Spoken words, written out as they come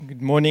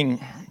Good morning.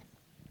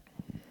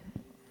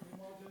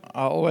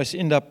 I always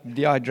end up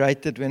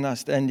dehydrated when I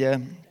stand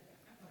here,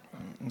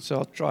 and so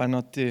I'll try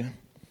not to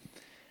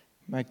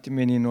make too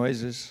many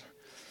noises.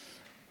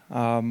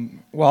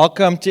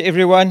 Welcome to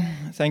everyone.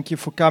 Thank you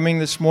for coming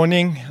this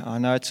morning. I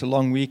know it's a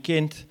long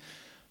weekend,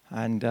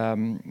 and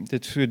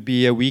this would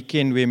be a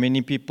weekend where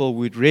many people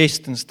would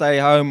rest and stay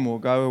home or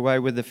go away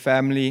with the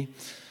family.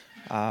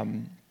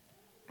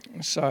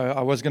 So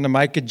I was going to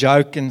make a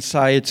joke and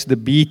say it's the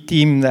B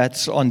team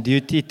that's on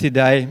duty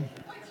today.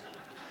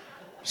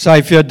 So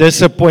if you're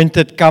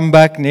disappointed, come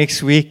back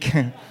next week.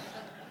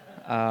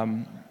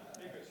 But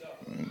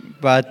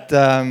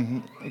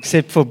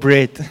except for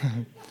Brett,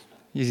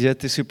 he's here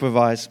to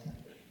supervise.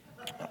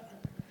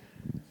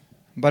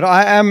 But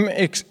I am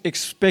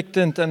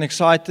expectant and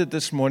excited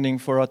this morning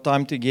for our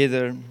time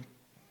together.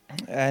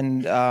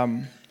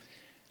 And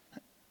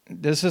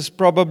this has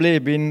probably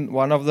been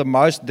one of the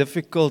most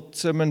difficult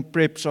sermon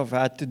preps I've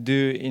had to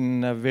do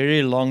in a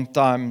very long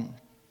time.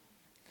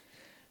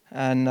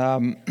 And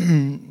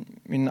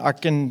I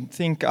can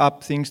think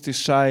up things to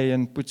say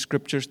and put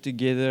scriptures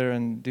together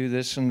and do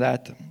this and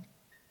that.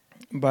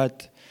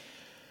 But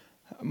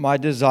my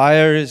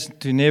desire is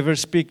to never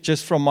speak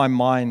just from my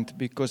mind,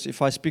 because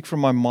if I speak from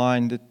my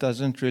mind, it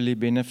doesn't really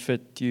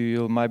benefit you.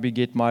 You'll maybe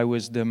get my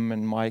wisdom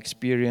and my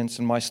experience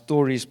and my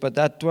stories, but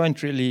that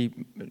won't really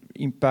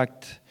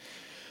impact.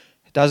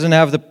 It doesn't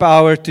have the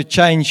power to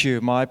change you.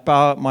 My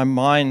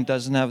mind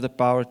doesn't have the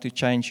power to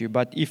change you.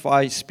 But if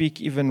I speak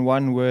even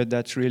one word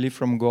that's really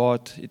from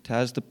God, it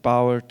has the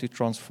power to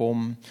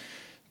transform,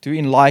 to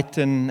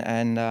enlighten,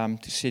 and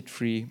to set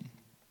free.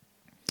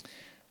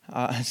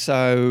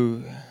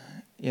 So,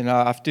 I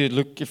have to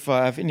look if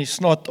I have any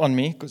snot on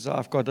me, because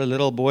I've got a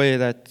little boy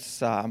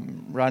that's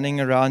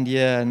running around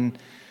here and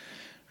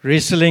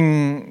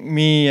wrestling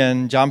me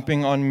and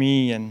jumping on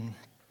me. And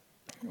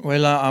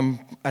I'm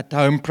at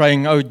home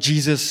praying, oh,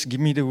 Jesus, give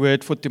me the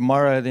word for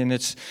tomorrow. Then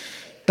it's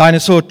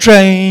dinosaur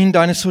train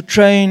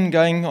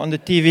going on the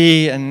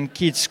TV and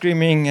kids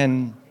screaming.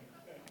 And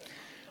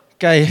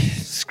okay,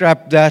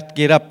 scrap that,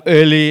 get up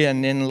early.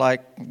 And then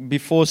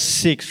before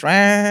 6,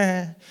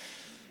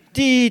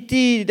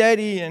 tea,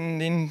 daddy,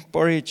 and then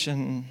porridge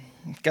and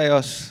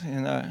chaos,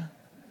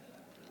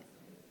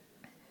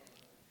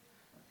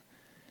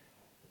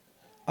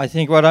 I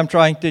think what I'm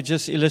trying to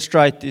just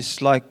illustrate is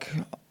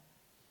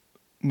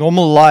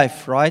normal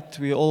life, right?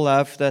 We all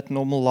have that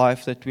normal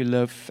life that we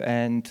live.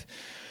 And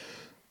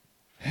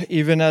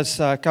even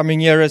as coming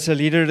here as a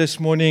leader this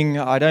morning,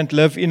 I don't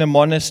live in a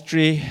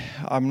monastery.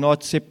 I'm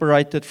not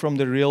separated from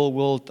the real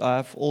world. I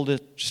have all the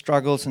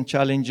struggles and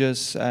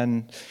challenges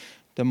and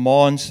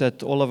demands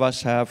that all of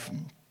us have.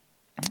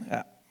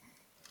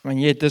 And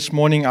yet this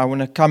morning I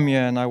want to come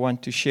here and I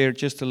want to share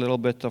just a little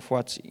bit of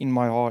what's in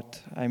my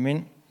heart.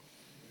 Amen.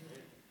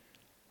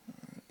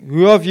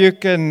 Who of you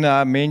can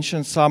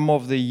mention some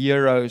of the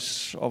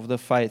heroes of the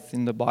faith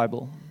in the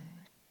Bible?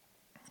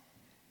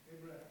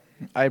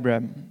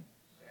 Abraham.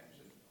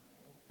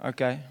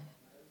 Okay.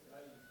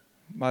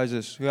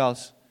 Moses. Who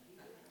else?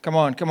 Come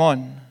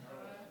on.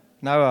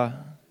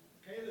 Noah.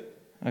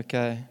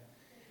 Okay.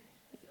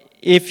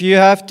 If you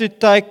have to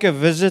take a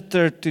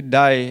visitor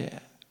today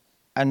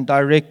and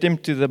direct them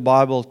to the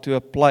Bible, to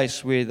a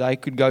place where they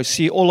could go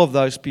see all of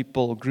those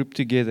people grouped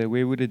together,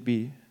 where would it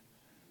be?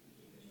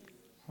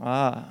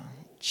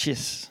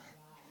 Cheers.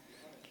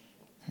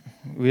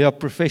 We are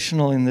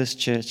professional in this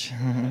church.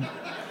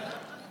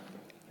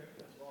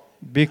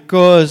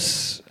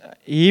 Because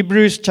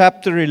Hebrews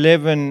chapter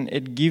 11,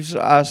 it gives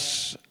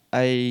us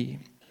a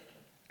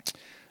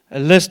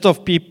list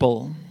of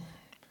people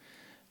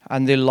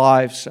and their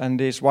lives. And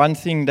there's one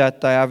thing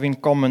that they have in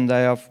common.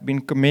 They have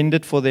been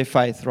commended for their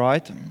faith,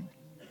 right?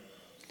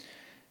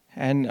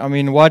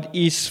 And what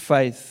is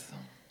faith?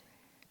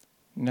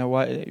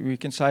 We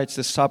can say it's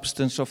the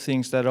substance of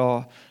things that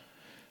are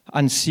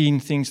unseen,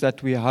 things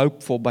that we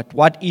hope for. But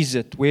what is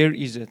it? Where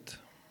is it?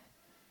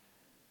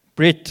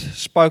 Brett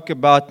spoke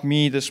about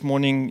me this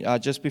morning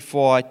just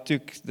before I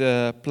took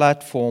the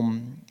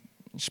platform.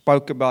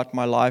 Spoke about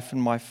my life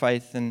and my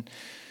faith and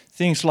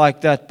things like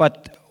that.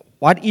 But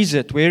what is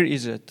it? Where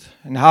is it?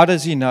 And how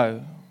does he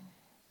know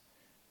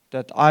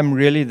that I'm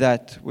really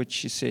that which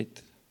he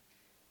said?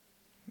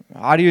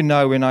 How do you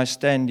know when I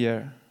stand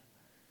here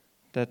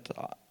that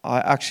I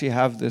actually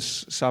have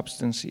this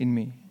substance in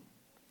me?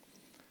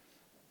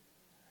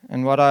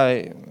 And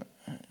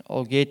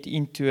I'll get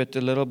into it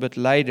a little bit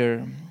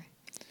later.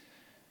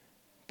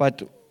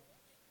 But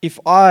if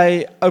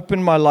I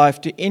open my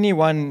life to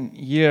anyone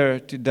here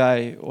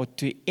today or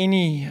to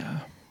any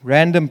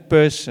random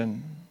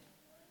person,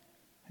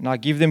 and I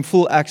give them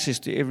full access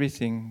to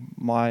everything,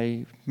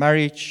 my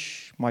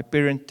marriage, my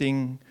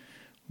parenting,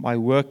 my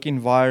work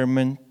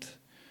environment,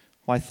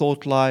 my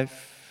thought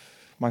life,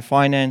 my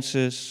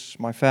finances,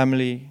 my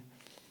family,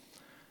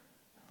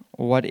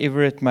 or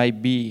whatever it may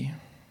be,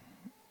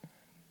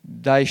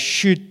 they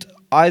should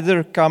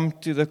either come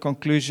to the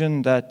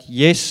conclusion that,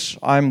 yes,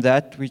 I'm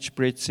that which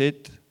Brett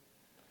said,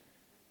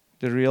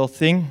 the real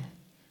thing,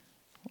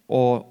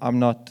 or I'm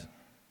not.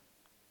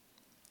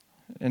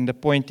 And the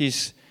point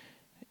is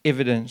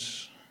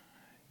evidence.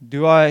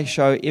 Do I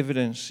show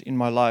evidence in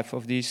my life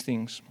of these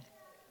things?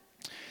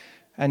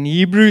 And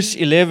Hebrews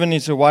 11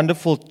 is a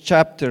wonderful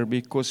chapter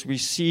because we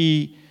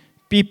see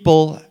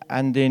people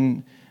and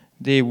then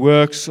their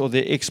works or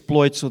their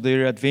exploits or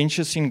their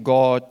adventures in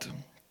God,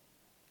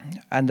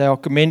 and they are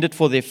commended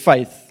for their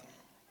faith.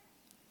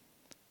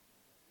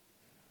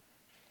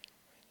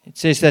 It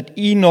says that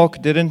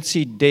Enoch didn't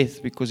see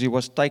death because he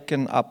was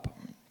taken up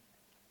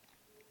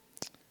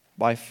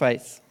by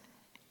faith.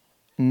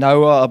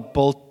 Noah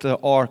built the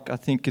ark. I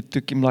think it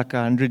took him like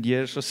 100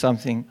 years or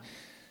something.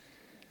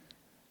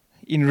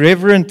 In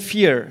reverent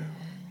fear,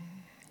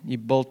 he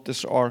built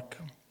this ark.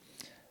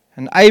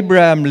 And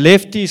Abraham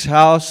left his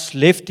house,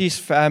 left his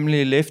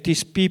family, left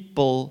his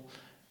people,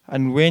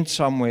 and went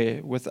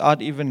somewhere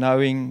without even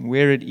knowing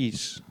where it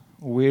is,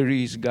 or where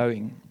he is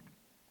going.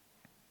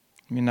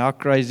 I mean, how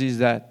crazy is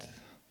that?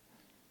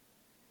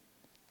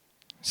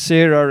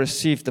 Sarah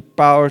received the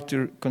power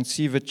to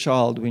conceive a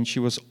child when she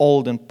was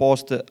old and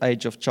past the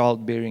age of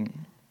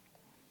childbearing.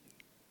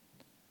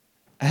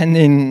 And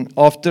then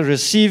after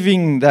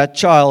receiving that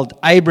child,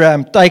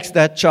 Abraham takes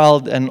that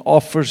child and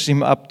offers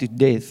him up to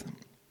death,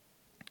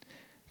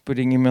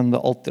 putting him on the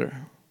altar.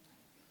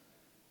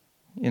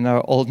 You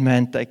know, old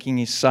man taking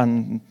his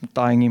son,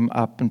 tying him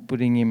up and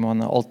putting him on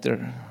the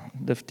altar,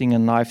 lifting a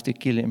knife to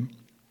kill him.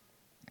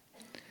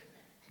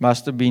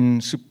 Must have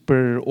been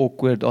super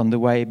awkward on the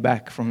way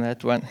back from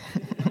that one.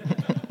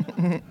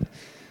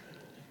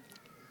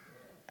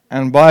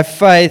 And by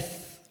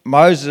faith,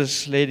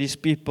 Moses led his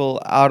people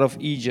out of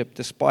Egypt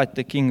despite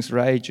the king's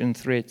rage and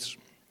threats.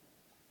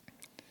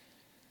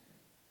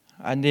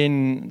 And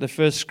then the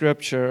first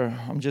scripture,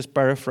 I'm just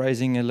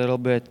paraphrasing a little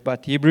bit,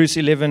 but Hebrews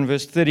 11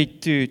 verse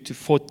 32 to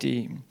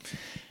 40.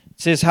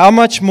 It says, "How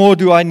much more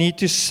do I need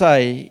to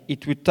say?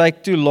 It would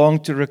take too long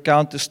to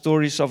recount the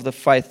stories of the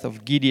faith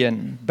of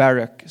Gideon,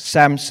 Barak,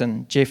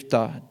 Samson,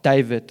 Jephthah,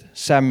 David,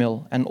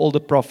 Samuel, and all the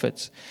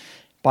prophets.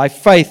 By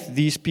faith,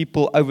 these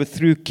people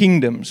overthrew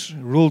kingdoms,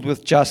 ruled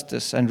with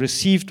justice, and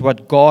received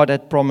what God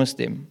had promised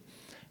them.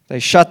 They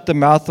shut the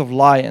mouth of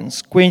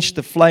lions, quenched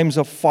the flames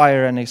of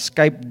fire, and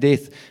escaped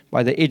death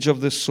by the edge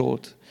of the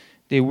sword.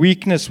 Their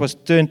weakness was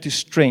turned to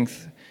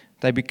strength.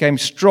 They became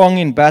strong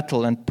in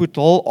battle and put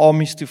whole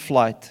armies to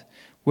flight.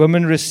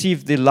 Women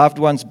received their loved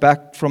ones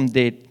back from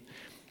dead,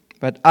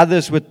 but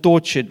others were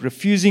tortured,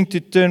 refusing to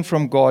turn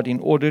from God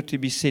in order to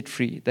be set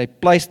free. They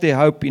placed their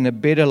hope in a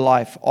better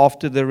life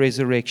after the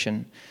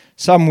resurrection.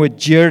 Some were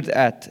jeered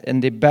at,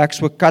 and their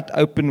backs were cut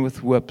open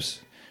with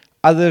whips.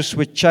 Others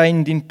were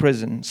chained in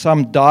prison.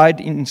 Some died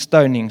in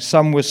stoning.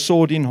 Some were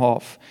sawed in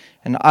half,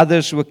 and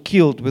others were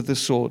killed with the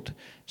sword.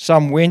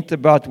 Some went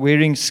about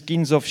wearing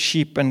skins of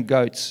sheep and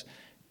goats,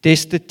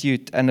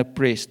 destitute and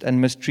oppressed and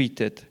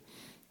mistreated.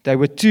 They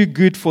were too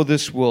good for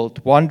this world,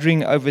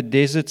 wandering over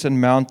deserts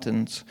and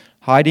mountains,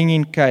 hiding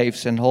in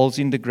caves and holes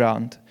in the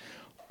ground.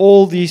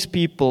 All these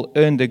people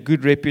earned a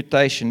good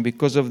reputation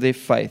because of their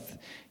faith,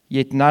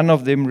 yet none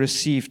of them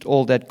received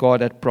all that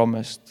God had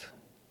promised.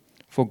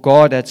 For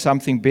God had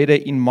something better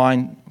in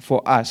mind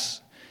for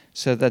us,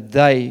 so that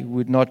they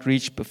would not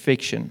reach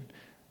perfection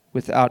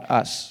without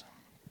us."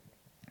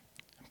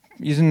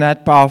 Isn't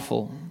that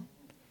powerful?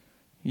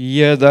 You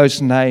hear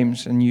those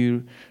names and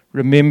you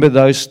remember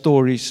those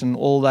stories and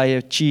all they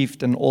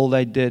achieved and all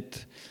they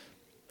did.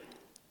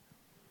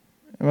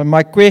 And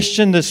my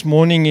question this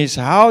morning is,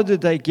 how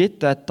did they get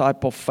that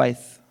type of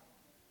faith?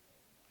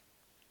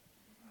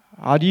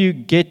 How do you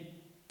get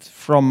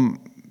from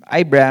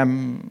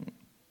Abraham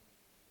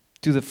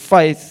to the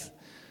faith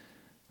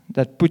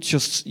that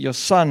puts your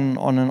son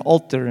on an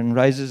altar and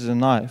raises a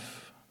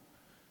knife?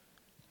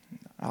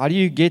 How do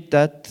you get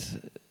that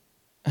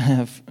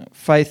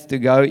faith to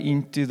go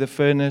into the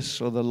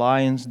furnace or the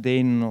lion's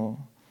den or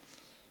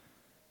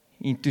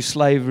into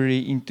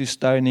slavery, into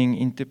stoning,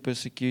 into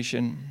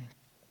persecution?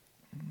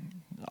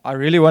 I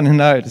really want to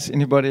know. Does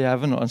anybody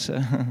have an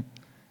answer?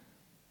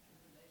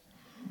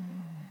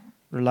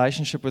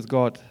 Relationship with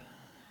God.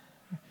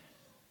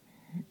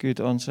 Good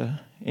answer.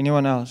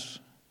 Anyone else?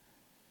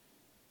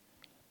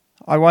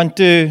 I want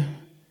to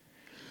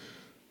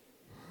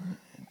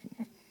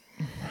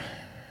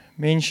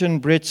mention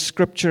Brett's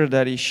scripture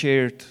that he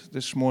shared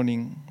this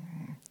morning.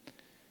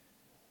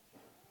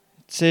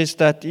 It says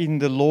that in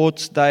the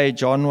Lord's day,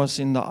 John was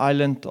in the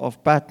island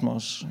of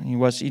Patmos. He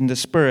was in the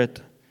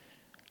Spirit.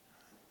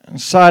 And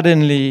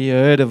suddenly he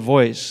heard a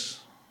voice.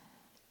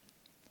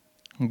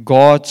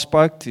 God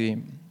spoke to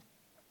him.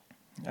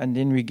 And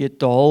then we get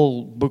the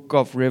whole book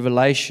of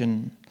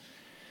Revelation.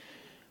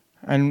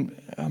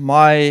 And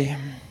my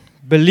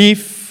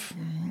belief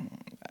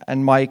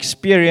and my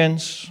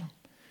experience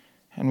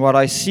and what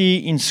I see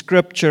in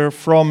Scripture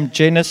from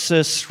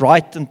Genesis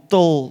right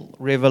until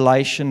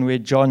Revelation, where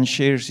John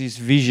shares his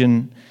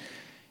vision,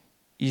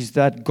 is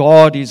that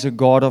God is a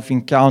God of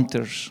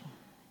encounters.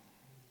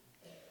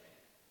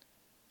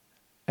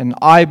 And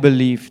I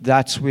believe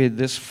that's where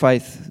this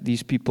faith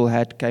these people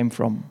had came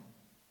from.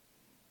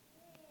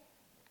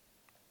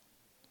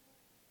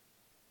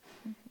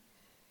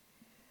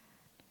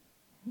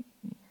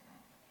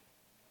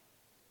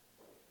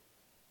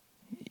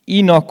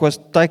 Enoch was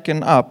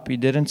taken up. He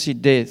didn't see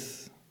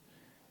death.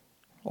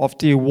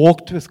 After he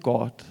walked with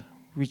God,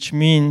 which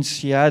means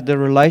he had a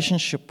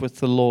relationship with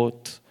the Lord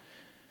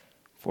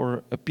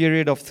for a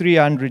period of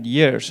 300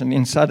 years, and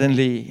then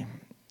suddenly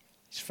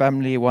his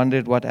family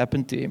wondered what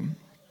happened to him.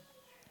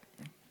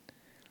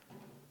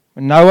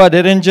 Noah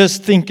didn't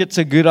just think it's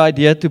a good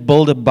idea to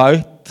build a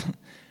boat.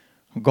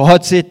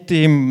 God said to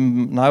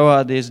him,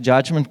 Noah, there's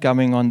judgment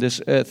coming on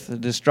this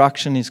earth.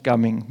 Destruction is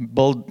coming.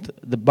 Build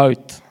the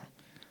boat.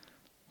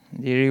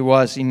 There he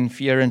was in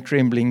fear and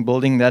trembling,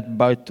 building that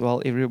boat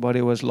while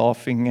everybody was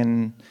laughing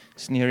and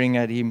sneering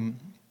at him.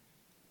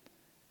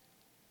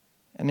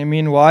 And I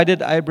mean, why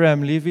did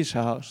Abraham leave his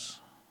house?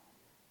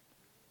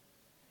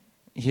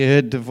 He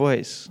heard the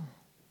voice.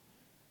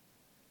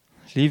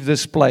 Leave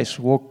this place,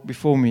 walk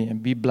before me,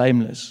 and be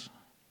blameless.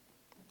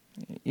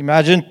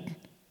 Imagine,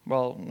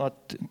 well, not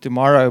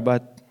tomorrow,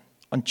 but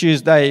on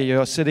Tuesday,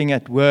 you're sitting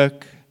at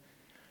work,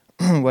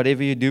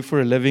 whatever you do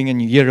for a living,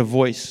 and you hear a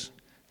voice.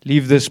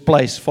 Leave this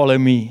place, follow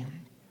me.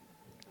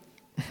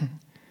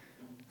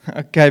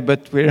 Okay,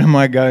 but where am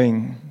I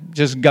going?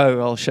 Just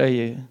go, I'll show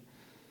you.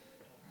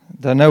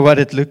 Don't know what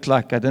it looked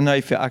like. I don't know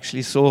if you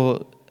actually saw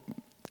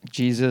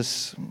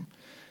Jesus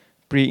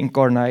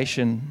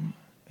pre-incarnation.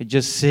 It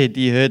just said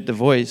he heard the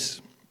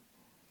voice.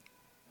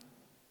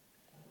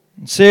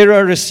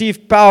 Sarah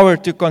received power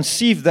to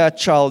conceive that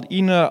child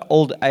in her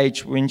old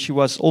age when she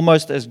was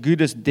almost as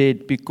good as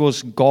dead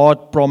because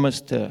God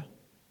promised her.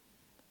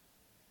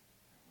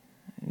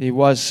 There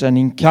was an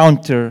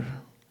encounter.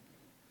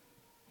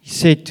 He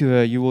said to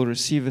her, you will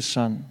receive a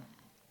son.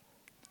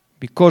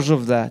 Because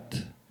of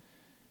that,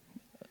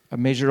 a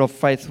measure of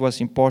faith was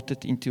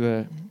imparted into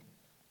her.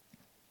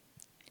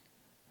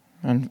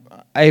 And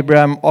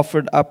Abraham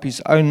offered up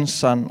his own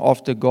son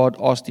after God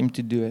asked him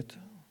to do it.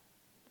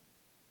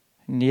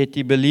 And yet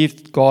he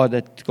believed God,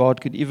 that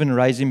God could even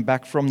raise him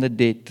back from the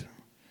dead.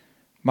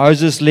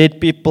 Moses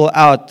led people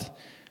out.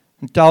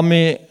 And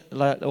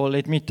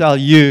let me tell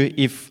you,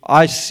 if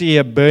I see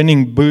a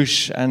burning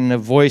bush and a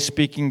voice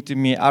speaking to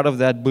me out of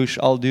that bush,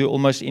 I'll do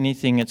almost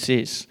anything it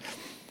says.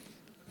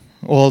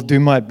 Or I'll do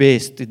my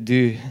best to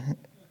do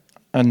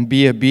and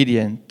be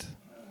obedient.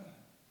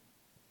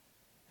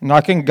 And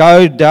I can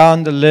go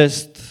down the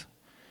list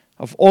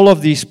of all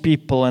of these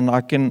people, and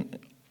I can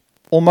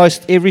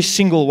almost every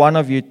single one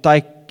of you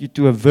take you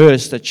to a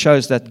verse that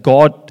shows that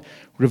God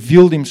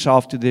revealed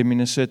himself to them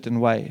in a certain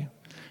way.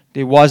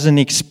 There was an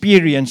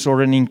experience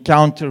or an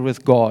encounter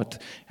with God,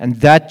 and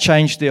that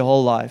changed their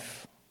whole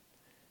life.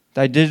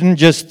 They didn't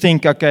just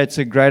think, okay, it's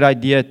a great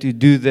idea to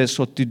do this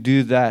or to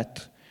do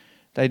that.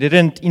 They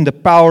didn't, in the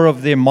power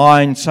of their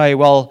mind, say,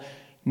 well,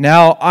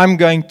 now I'm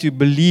going to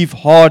believe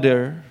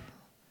harder.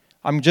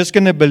 I'm just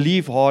going to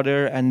believe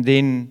harder, and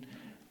then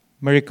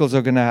miracles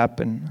are going to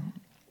happen.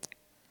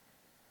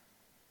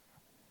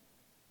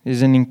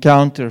 There's an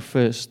encounter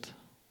first,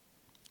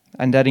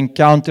 and that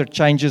encounter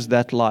changes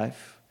that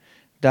life.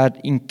 That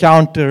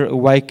encounter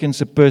awakens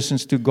a person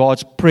to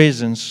God's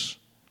presence,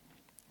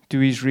 to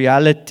his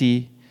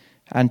reality,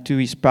 and to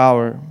his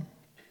power.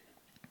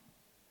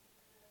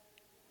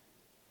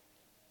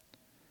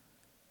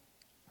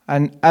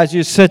 And as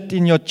you sit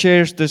in your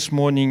chairs this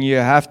morning, you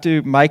have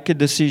to make a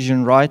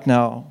decision right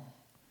now.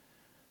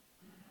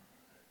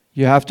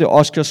 You have to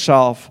ask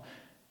yourself,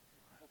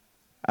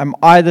 am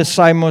I the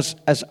same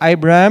as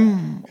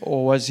Abraham,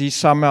 or was he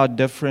somehow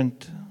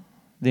different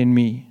than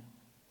me?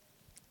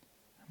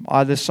 Am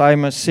I the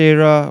same as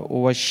Sarah,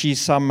 or was she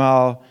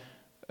somehow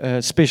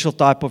a special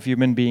type of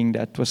human being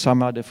that was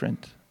somehow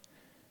different?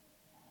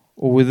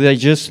 Or were they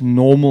just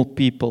normal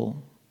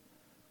people?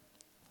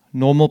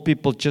 Normal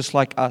people just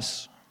like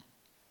us.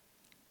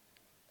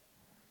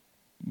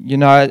 You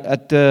know,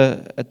 at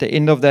the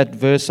end of that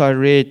verse I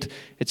read,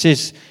 it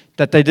says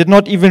that they did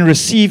not even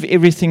receive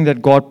everything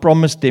that God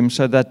promised them,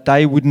 so that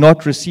they would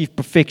not receive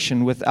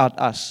perfection without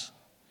us.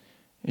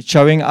 It's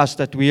showing us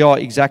that we are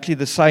exactly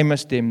the same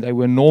as them. They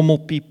were normal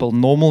people,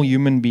 normal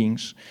human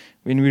beings.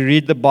 When we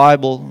read the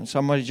Bible,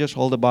 somebody just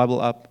hold the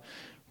Bible up,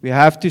 we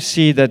have to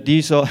see that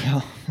these are...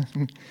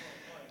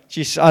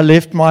 Jeez, I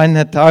left mine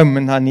at home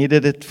and I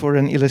needed it for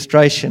an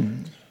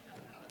illustration.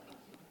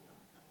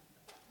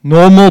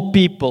 Normal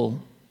people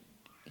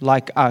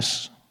like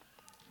us,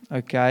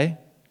 okay?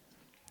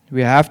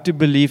 We have to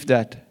believe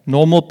that.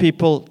 Normal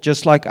people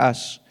just like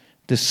us,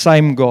 the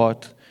same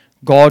God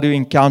who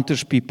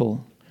encounters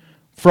people.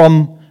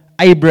 From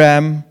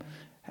Abraham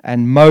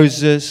and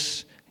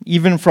Moses,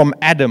 even from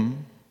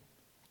Adam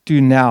to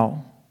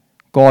now,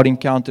 God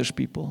encounters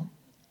people.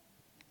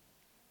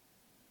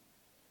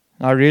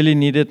 I really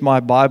needed my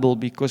Bible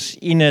because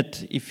in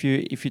it, if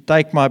you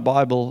take my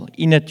Bible,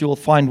 in it you'll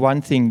find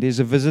one thing. There's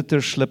a visitor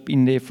slip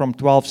in there from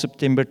 12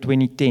 September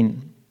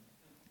 2010.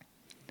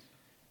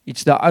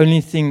 It's the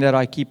only thing that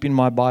I keep in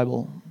my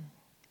Bible.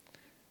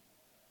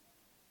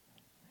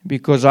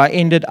 Because I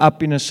ended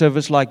up in a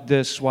service like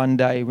this one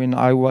day when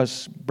I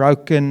was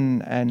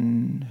broken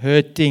and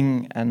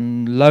hurting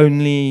and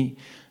lonely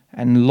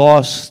and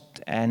lost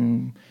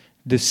and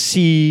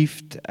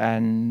deceived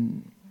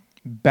and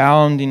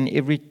bound in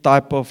every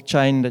type of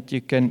chain that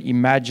you can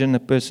imagine a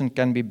person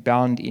can be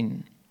bound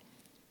in.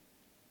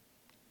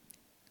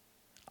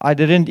 I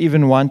didn't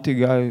even want to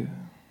go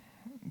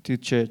to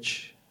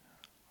church.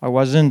 I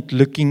wasn't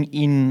looking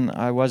in.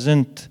 I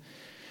wasn't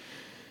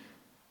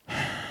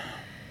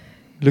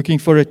looking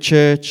for a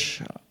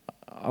church.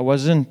 I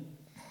wasn't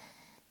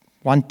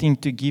wanting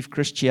to give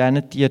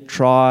Christianity a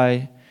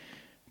try.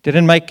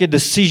 Didn't make a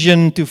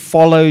decision to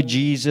follow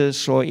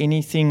Jesus or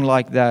anything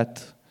like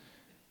that.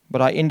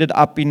 But I ended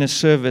up in a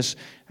service,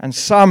 and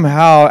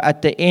somehow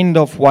at the end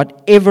of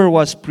whatever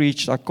was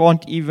preached, I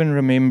can't even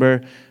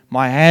remember,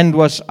 my hand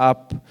was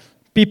up.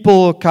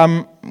 People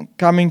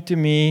coming to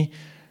me,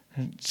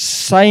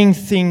 saying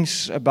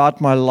things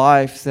about my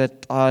life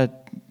that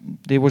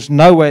there was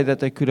no way that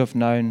they could have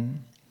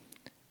known.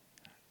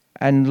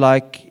 And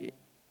like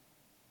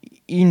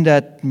in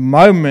that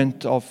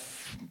moment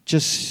of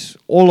just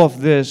all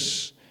of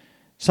this,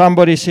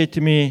 somebody said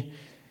to me,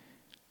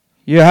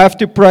 "You have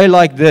to pray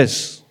like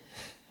this.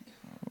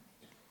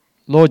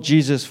 Lord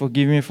Jesus,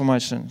 forgive me for my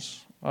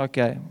sins."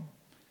 Okay.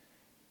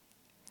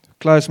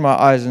 Close my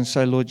eyes and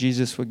say, "Lord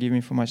Jesus, forgive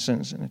me for my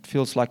sins." And it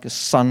feels like a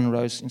sun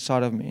rose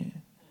inside of me.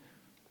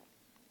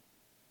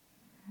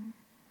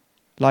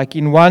 Like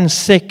in 1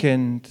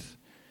 second,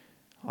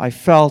 I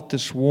felt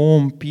this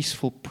warm,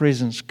 peaceful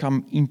presence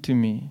come into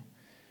me.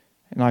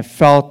 And I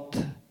felt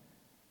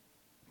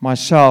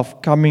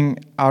myself coming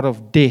out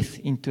of death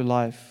into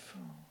life.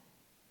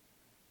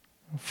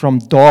 From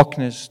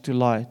darkness to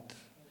light.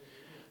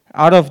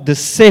 Out of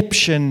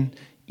deception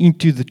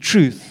into the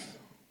truth.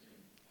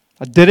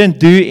 I didn't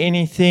do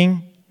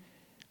anything.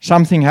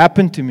 Something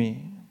happened to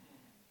me.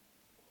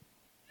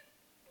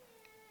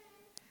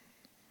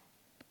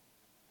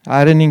 I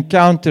had an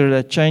encounter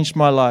that changed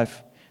my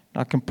life.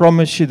 I can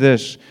promise you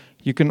this.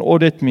 You can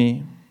audit me.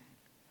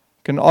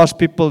 You can ask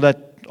people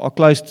that are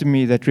close to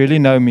me, that really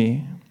know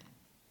me.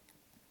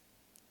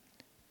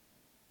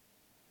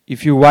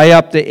 If you weigh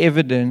up the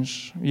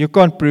evidence, you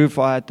can't prove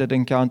I had that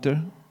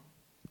encounter.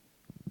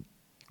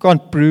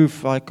 Can't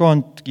prove, I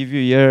can't give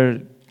you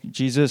here,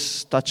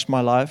 Jesus touched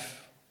my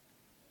life.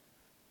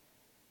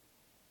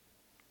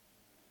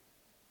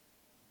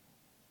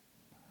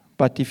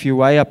 But if you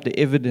weigh up the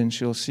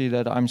evidence, you'll see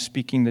that I'm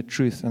speaking the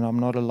truth and I'm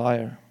not a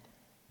liar.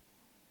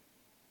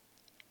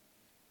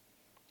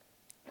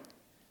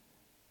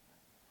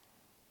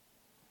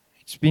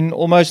 It's been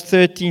almost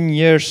 13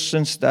 years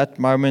since that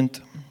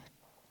moment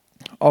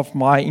of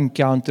my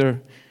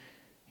encounter.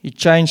 It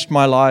changed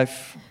my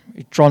life.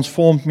 It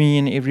transformed me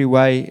in every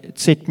way. It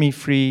set me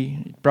free.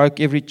 It broke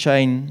every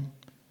chain.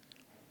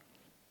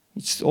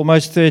 It's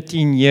almost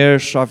 13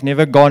 years. I've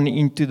never gone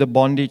into the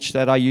bondage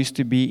that I used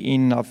to be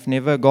in. I've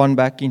never gone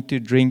back into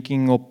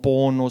drinking or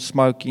porn or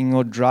smoking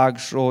or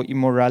drugs or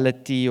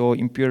immorality or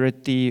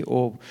impurity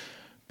or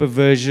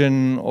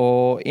perversion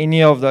or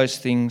any of those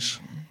things.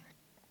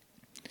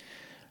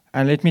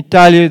 And let me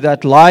tell you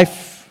that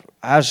life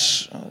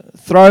has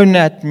thrown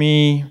at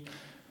me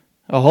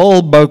a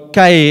whole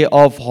bouquet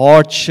of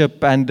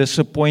hardship and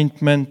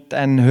disappointment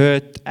and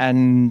hurt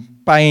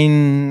and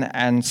pain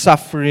and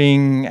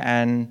suffering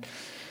and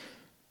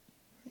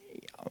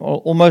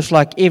almost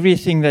like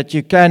everything that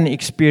you can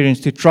experience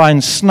to try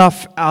and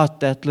snuff out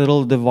that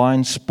little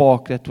divine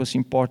spark that was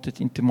imparted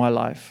into my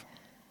life.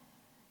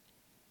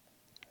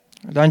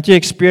 Don't you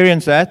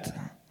experience that?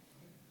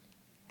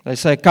 They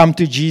say, come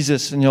to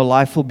Jesus and your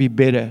life will be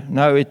better.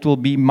 No, it will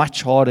be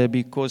much harder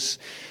because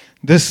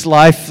this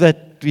life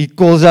that He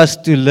calls us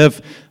to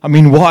live, I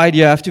mean, why do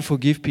you have to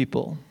forgive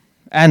people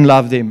and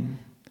love them?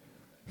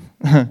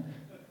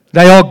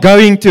 They are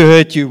going to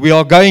hurt you. We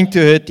are going to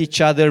hurt each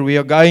other. We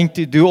are going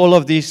to do all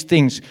of these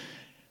things.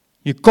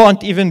 You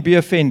can't even be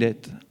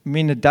offended. I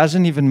mean, it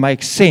doesn't even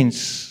make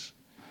sense.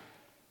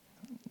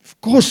 Of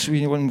course,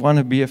 we wouldn't want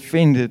to be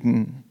offended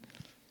and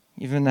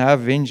even have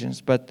vengeance,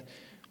 but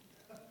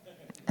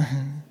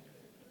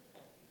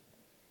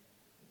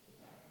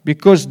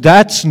because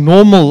that's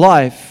normal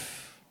life.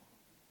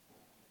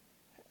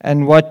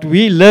 And what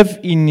we live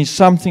in is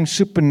something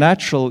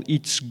supernatural.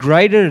 It's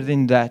greater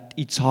than that.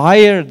 It's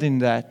higher than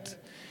that.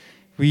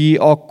 We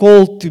are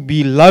called to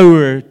be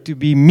lower, to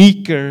be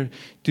meeker,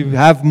 to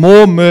have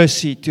more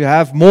mercy, to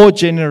have more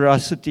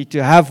generosity,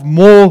 to have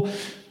more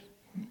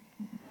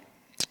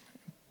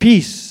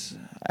peace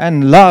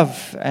and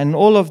love and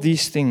all of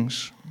these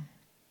things.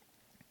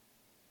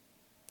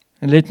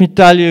 And let me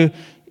tell you,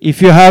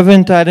 if you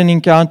haven't had an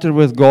encounter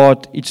with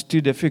God, it's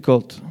too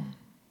difficult.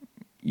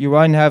 You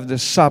won't have the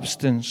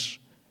substance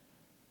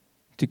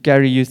to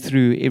carry you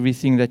through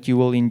everything that you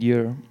will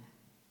endure.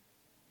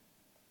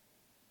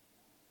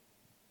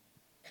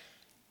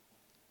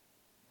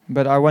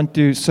 But I want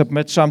to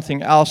submit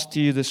something else to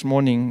you this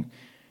morning,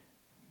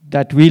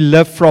 that we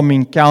live from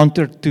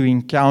encounter to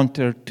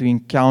encounter to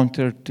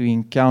encounter to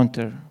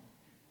encounter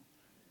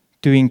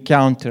to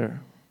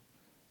encounter.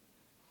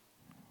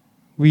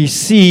 We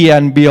see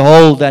and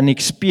behold and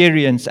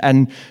experience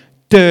and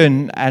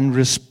turn and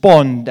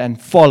respond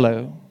and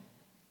follow.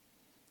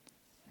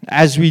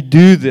 As we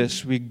do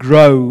this, we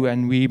grow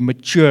and we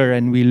mature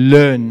and we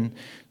learn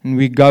and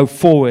we go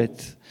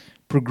forward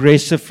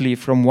progressively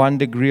from one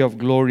degree of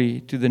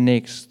glory to the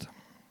next.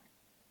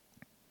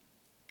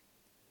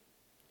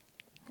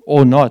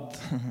 Or not.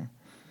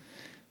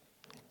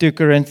 2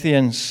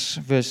 Corinthians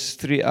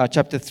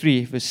chapter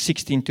 3, verse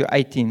 16 to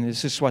 18.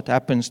 This is what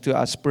happens to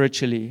us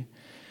spiritually.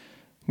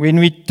 When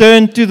we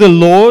turn to the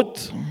Lord,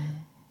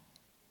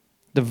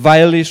 the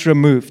veil is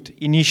removed.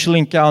 Initial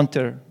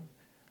encounter.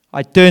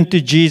 I turned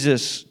to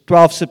Jesus,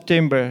 12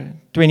 September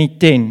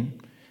 2010.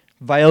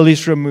 Veil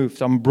is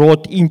removed. I'm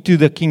brought into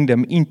the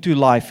kingdom, into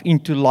life,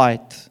 into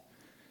light.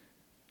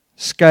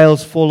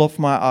 Scales fall off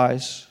my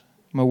eyes.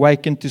 I'm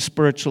awakened to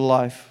spiritual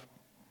life.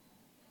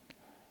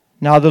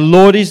 Now the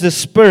Lord is the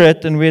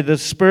Spirit, and where the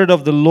Spirit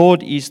of the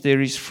Lord is,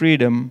 there is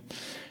freedom.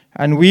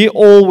 And we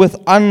all with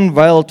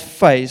unveiled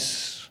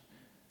face,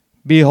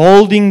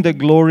 beholding the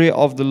glory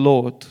of the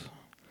Lord,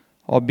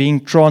 are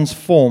being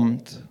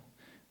transformed.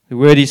 The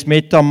word is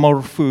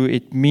metamorpho.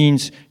 It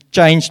means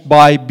changed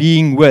by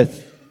being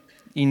with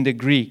in the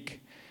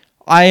Greek.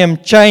 I am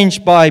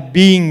changed by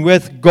being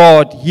with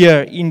God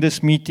here in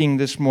this meeting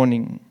this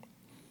morning.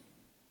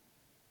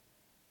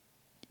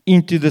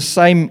 Into the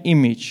same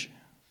image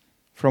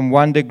from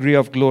one degree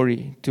of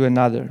glory to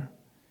another.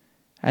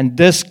 And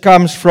this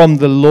comes from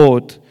the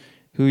Lord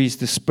who is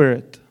the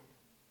Spirit.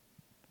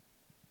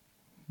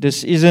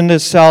 This isn't a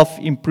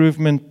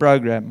self-improvement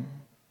program.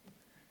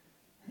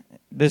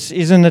 This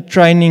isn't a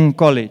training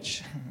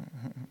college.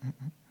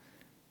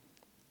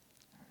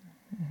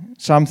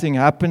 Something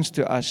happens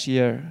to us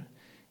here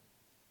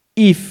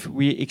if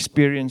we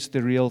experience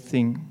the real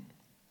thing.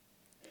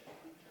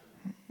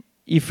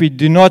 If we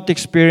do not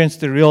experience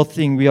the real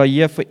thing, we are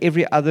here for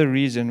every other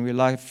reason. We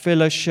like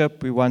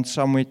fellowship, we want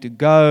somewhere to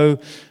go,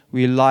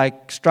 we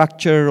like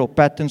structure or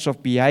patterns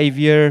of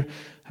behavior,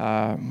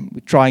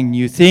 we're trying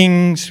new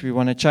things, we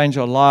want to change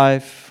our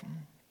life.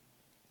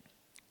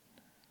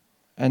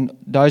 And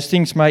those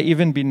things may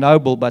even be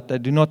noble, but they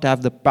do not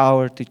have the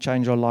power to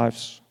change our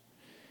lives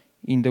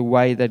in the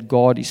way that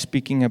God is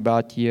speaking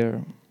about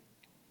here.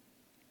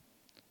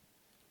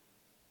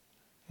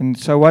 And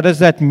so what does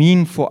that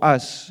mean for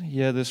us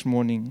here this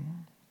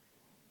morning?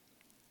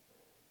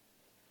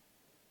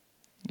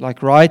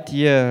 Like right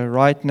here,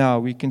 right now,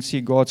 we can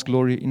see God's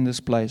glory in this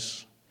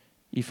place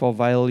if our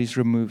veil is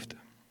removed.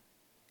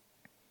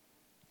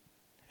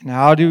 And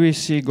how do we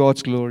see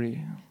God's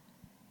glory?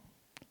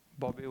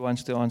 Bobby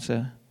wants to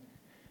answer.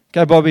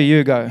 Okay, Bobby,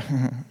 you go.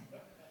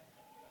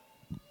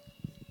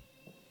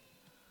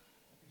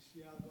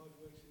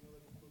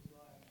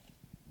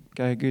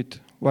 Okay, good.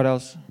 What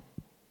else?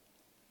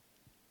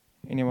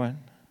 Anyone?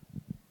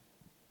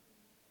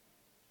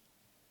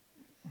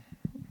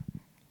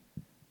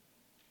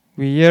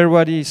 We hear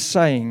what he's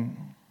saying.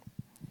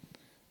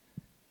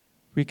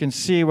 We can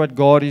see what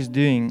God is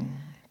doing.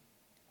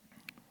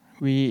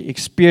 We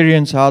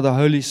experience how the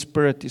Holy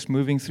Spirit is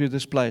moving through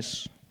this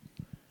place.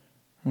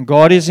 And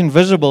God is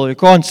invisible. You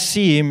can't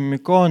see Him. You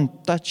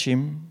can't touch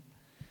Him.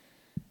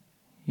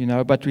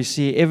 But we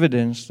see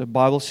evidence. The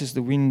Bible says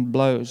the wind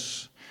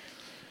blows.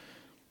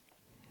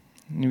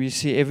 And we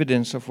see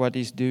evidence of what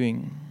He's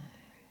doing.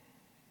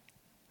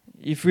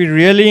 If we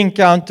really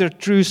encounter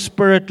true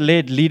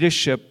Spirit-led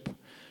leadership,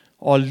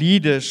 or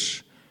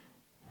leaders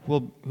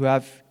who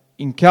have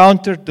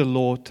encountered the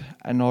Lord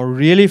and are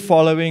really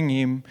following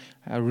Him,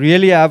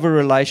 really have a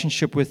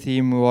relationship with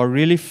Him, who are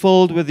really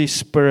filled with His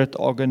Spirit,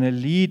 are going to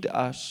lead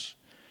us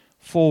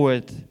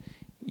forward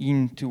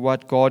into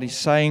what God is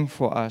saying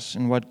for us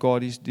and what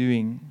God is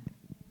doing.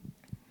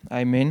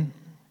 Amen.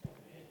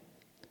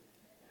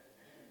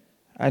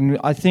 And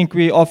I think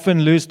we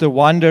often lose the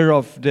wonder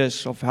of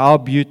this, of how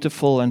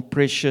beautiful and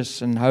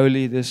precious and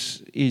holy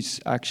this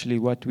is actually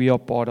what we are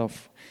part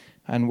of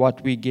and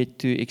what we get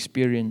to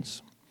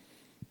experience.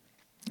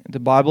 The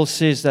Bible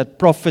says that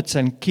prophets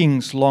and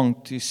kings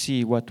long to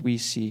see what we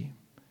see,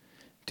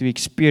 to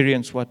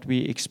experience what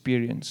we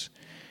experience,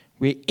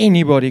 where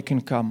anybody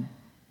can come.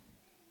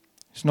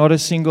 It's not a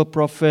single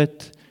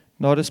prophet,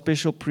 not a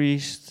special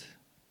priest.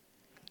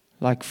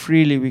 Like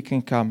freely we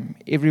can come.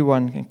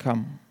 Everyone can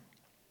come.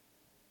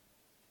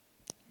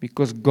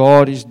 Because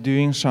God is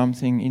doing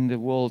something in the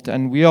world,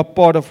 and we are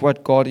part of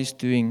what God is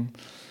doing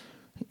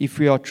if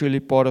we are truly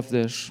part of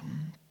this.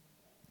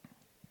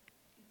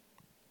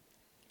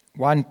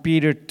 1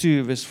 Peter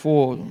 2 verse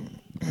 4,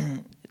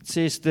 it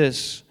says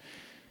this: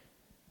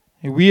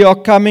 we are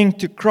coming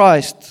to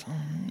Christ,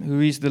 who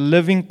is the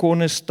living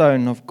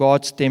cornerstone of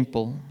God's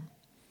temple.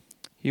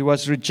 He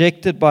was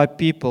rejected by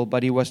people,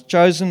 but He was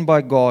chosen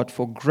by God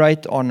for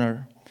great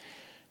honor.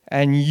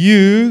 And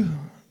you,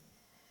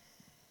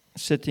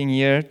 sitting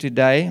here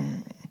today,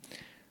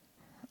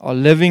 are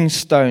living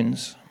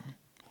stones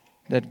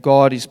that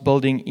God is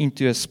building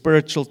into a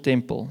spiritual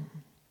temple.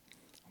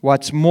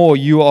 What's more,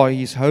 you are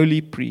His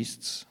holy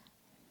priests.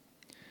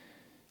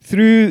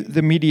 Through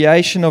the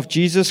mediation of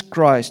Jesus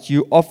Christ,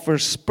 you offer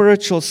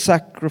spiritual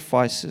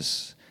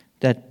sacrifices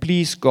that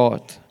please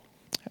God.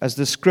 As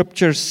the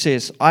scripture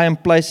says, I am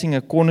placing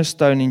a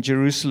cornerstone in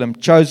Jerusalem,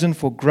 chosen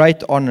for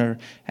great honor,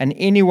 and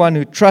anyone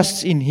who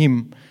trusts in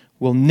him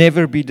will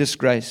never be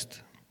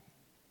disgraced.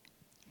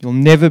 You'll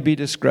never be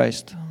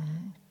disgraced.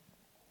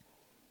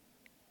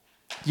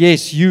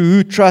 Yes, you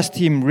who trust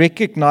him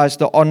recognize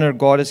the honor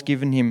God has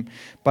given him.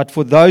 But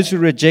for those who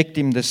reject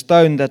him, the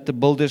stone that the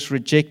builders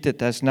rejected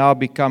has now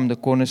become the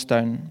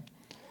cornerstone.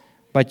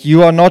 But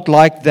you are not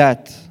like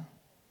that,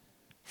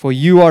 for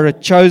you are a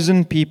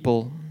chosen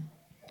people.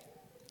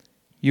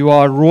 You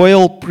are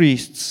royal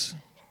priests,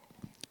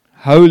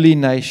 holy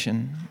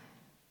nation,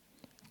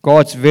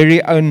 God's very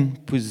own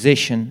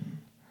possession.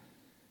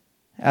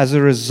 As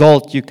a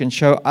result, you can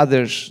show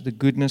others the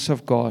goodness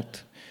of God,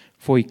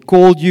 for he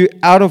called you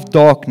out of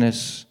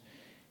darkness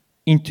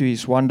into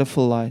his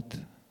wonderful light.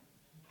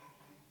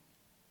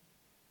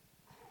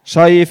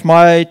 So if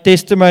my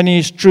testimony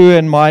is true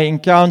and my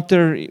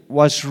encounter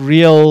was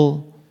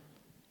real,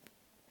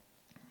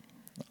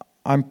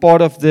 I'm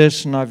part of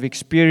this and I've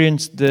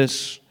experienced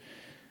this.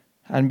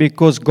 And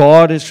because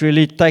God has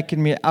really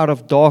taken me out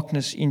of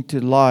darkness into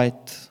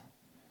light,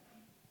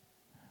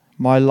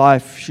 my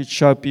life should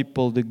show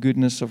people the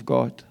goodness of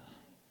God.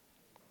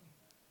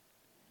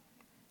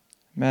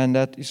 Man,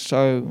 that is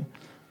so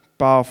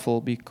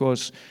powerful,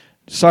 because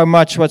so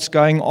much what's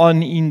going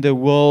on in the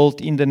world,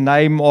 in the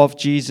name of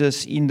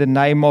Jesus, in the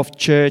name of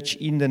church,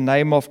 in the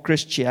name of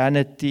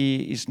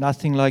Christianity, is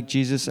nothing like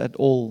Jesus at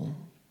all.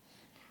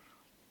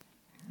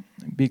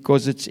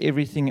 Because it's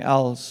everything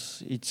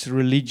else. It's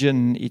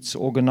religion, it's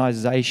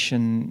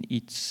organization,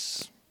 you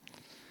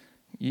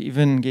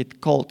even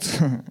get cults.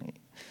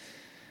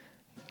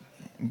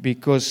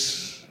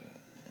 Because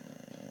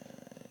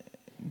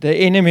the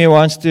enemy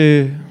wants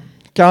to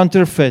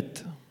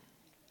counterfeit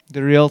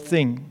the real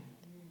thing.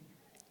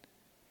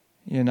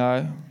 You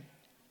know,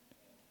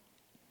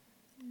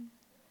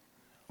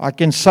 I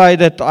can say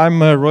that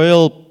I'm a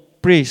royal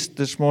priest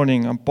this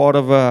morning. I'm part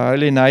of a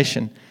holy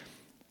nation.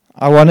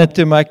 I wanted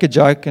to make a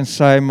joke and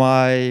say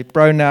my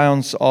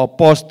pronouns are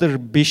pastor,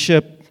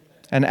 bishop,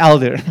 and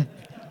elder.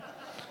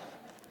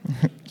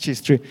 Which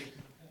is true.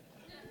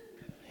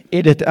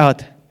 Edit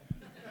out.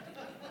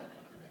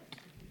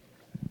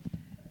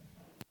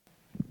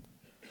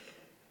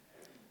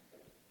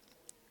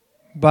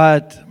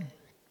 But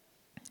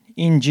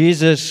in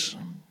Jesus,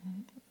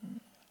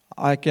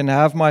 I can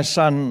have my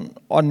son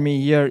on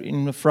me here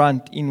in the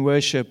front in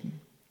worship.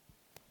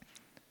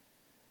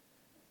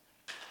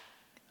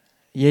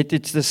 Yet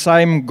it's the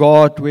same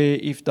God where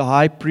if the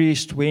high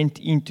priest went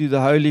into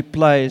the holy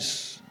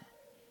place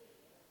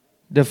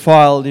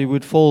defiled, he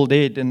would fall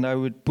dead and they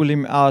would pull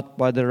him out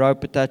by the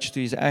rope attached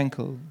to his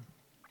ankle.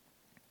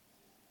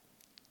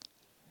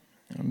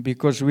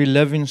 Because we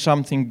live in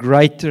something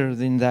greater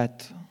than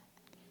that.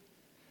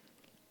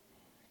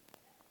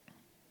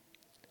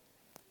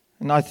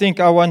 And I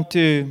think I want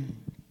to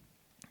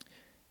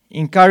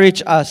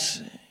encourage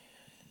us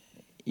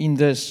in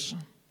this.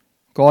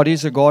 God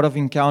is a God of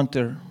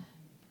encounter.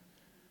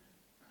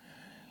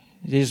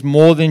 It is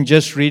more than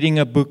just reading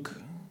a book.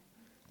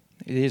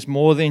 It is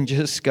more than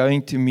just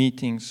going to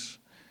meetings.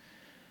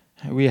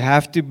 We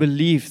have to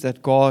believe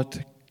that God's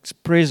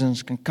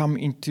presence can come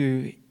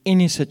into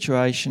any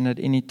situation at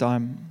any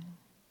time.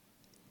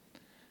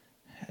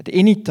 At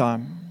any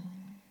time.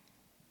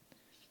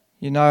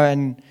 You know,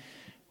 and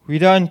we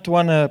don't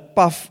want to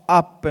puff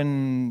up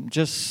and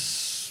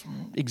just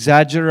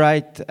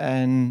exaggerate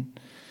and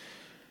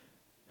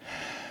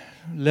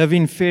live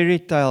in fairy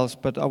tales,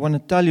 but I want to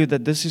tell you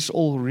that this is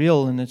all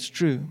real and it's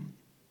true.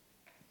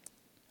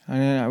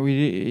 And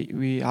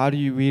how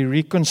do we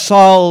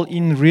reconcile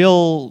in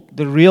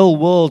the real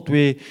world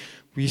where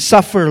we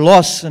suffer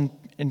loss and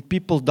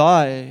people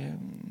die,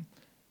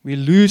 we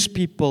lose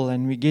people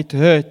and we get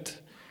hurt,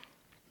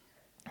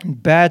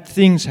 and bad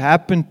things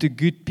happen to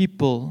good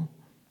people,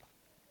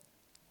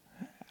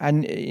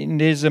 and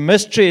there's a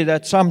mystery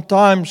that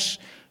sometimes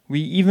we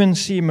even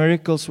see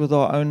miracles with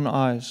our own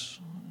eyes.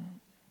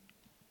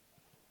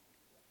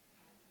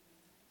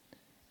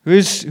 Who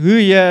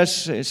here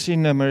has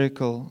seen a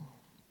miracle?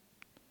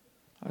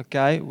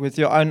 Okay, with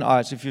your own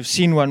eyes. If you've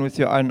seen one with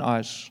your own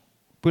eyes,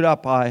 put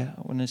up high.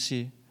 I want to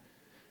see.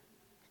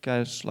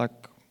 Okay, it's like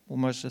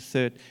almost a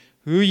third.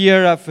 Who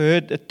here have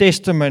heard a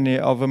testimony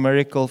of a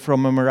miracle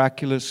from a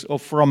miraculous or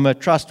from a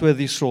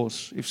trustworthy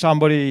source? If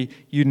somebody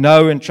you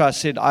know and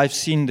trust said, I've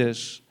seen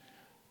this.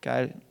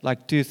 Okay,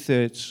 like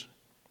 2/3.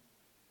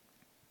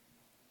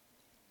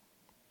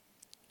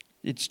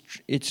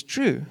 It's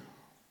true.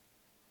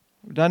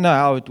 We don't know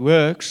how it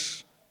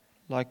works.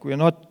 Like, we're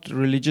not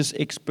religious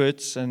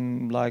experts,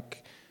 and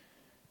like,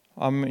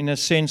 I'm in a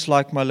sense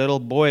like my little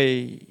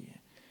boy,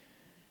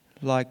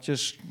 like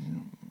just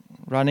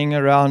running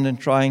around and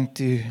trying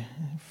to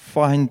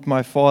find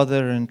my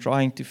father and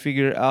trying to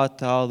figure out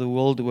how the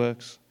world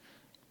works.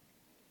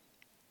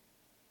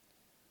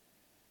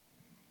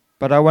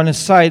 But I want to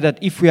say that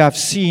if we have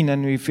seen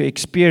and we've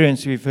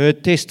experienced, we've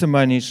heard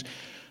testimonies,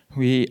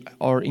 we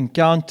are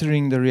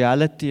encountering the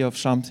reality of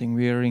something.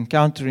 We are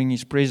encountering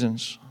His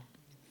presence.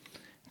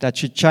 That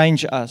should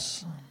change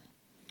us.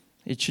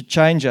 It should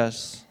change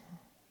us.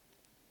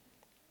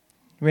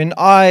 When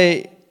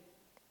I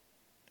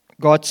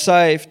got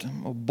saved,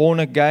 or born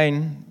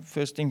again,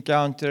 first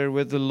encounter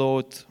with the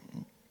Lord,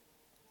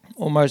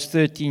 almost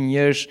 13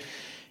 years,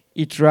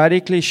 it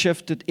radically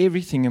shifted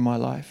everything in my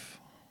life.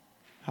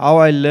 How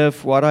I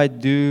live, what I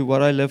do,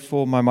 what I live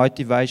for, my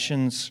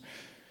motivations.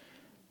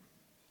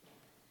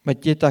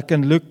 But yet I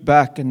can look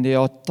back and there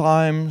are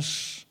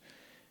times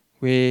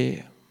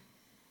where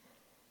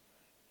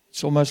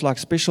it's almost like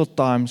special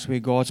times where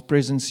God's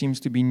presence seems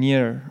to be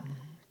near.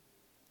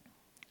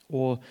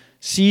 Or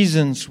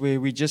seasons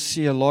where we just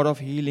see a lot of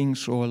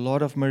healings or a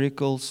lot of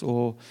miracles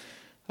or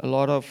a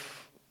lot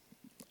of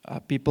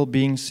people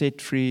being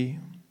set free.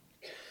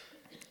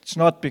 It's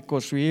not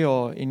because we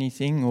are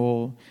anything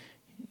or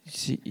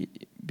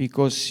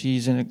because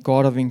He's a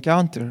God of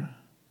encounter.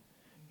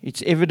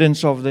 It's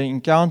evidence of the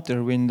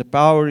encounter when the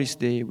power is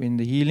there, when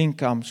the healing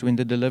comes, when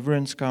the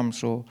deliverance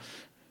comes, or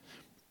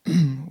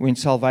when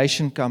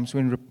salvation comes,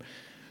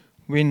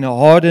 when a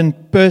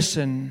hardened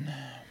person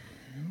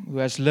who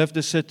has lived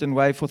a certain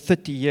way for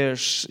 30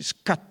 years is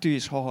cut to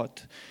his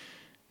heart,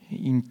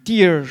 in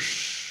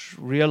tears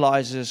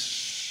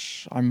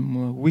realizes, I'm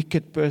a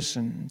wicked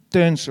person,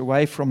 turns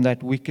away from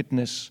that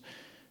wickedness,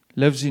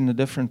 lives in a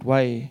different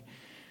way.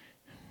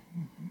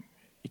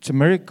 It's a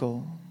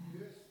miracle.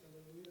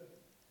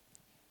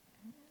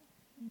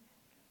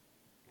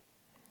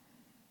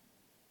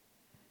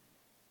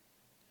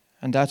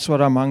 And that's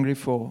what I'm hungry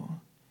for.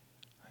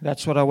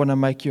 That's what I want to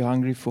make you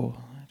hungry for.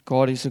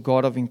 God is a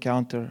God of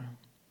encounter.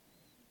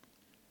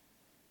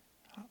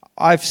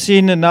 I've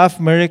seen enough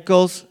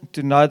miracles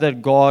to know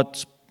that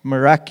God's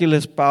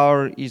miraculous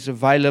power is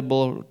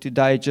available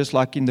today, just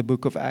like in the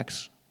book of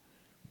Acts.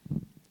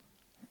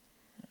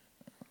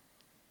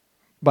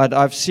 But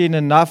I've seen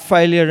enough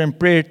failure in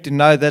prayer to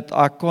know that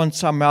I can't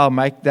somehow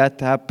make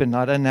that happen.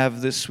 I don't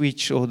have the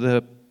switch or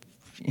the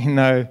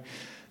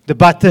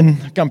button.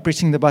 I'm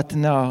pressing the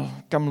button now.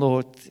 Come,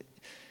 Lord.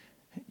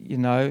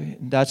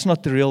 That's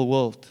not the real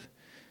world.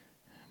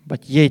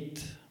 But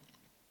yet,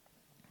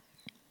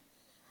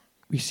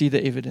 we see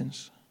the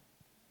evidence.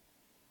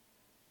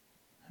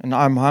 And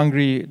I'm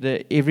hungry.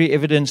 Every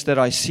evidence that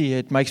I see,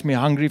 it makes me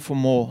hungry for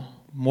more.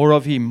 More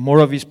of Him, more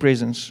of His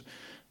presence.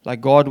 Like,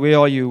 God, where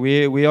are you?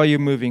 Where are you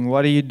moving?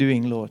 What are you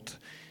doing, Lord?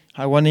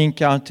 I want to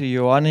encounter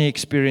you. I want to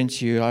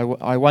experience you.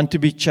 I want to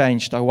be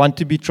changed. I want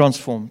to be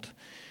transformed.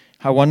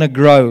 I want to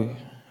grow.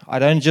 I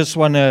don't just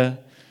want to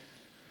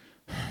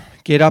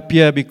get up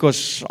here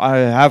because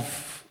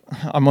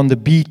I'm on the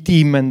B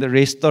team and the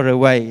rest are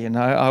away.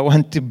 I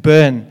want to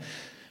burn.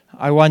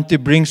 I want to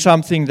bring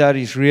something that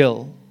is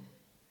real.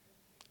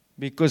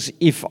 Because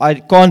if I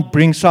can't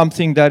bring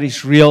something that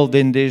is real,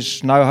 then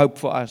there's no hope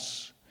for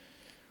us.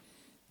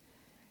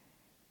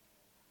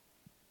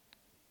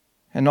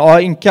 And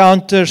our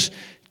encounters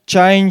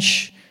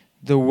change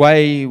the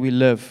way we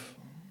live.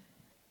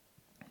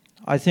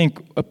 I think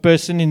a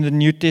person in the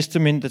New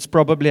Testament that's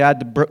probably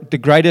had the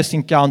greatest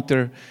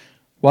encounter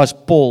was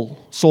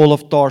Paul, Saul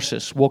of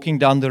Tarsus, walking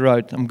down the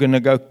road. I'm going to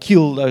go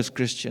kill those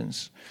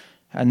Christians.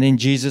 And then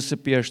Jesus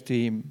appears to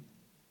him.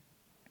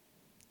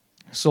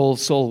 Saul,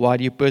 Saul, why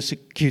do you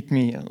persecute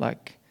me?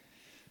 Like,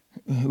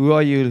 who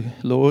are you,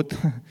 Lord?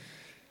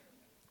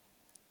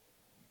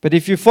 But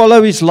if you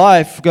follow his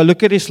life, go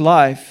look at his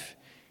life,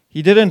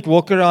 he didn't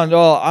walk around,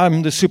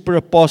 I'm the super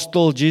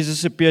apostle,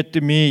 Jesus appeared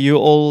to me, you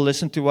all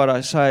listen to what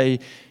I say.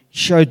 He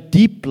showed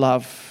deep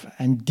love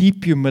and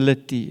deep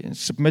humility and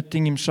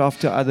submitting himself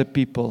to other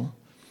people.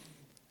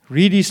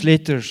 Read his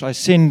letters. I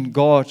send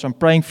God. I'm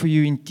praying for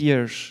you in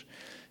tears.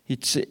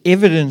 It's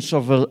evidence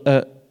of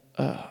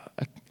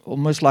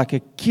almost like a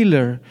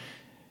killer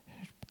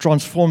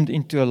transformed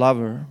into a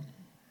lover.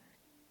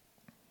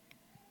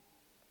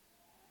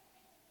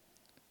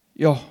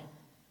 Yeah.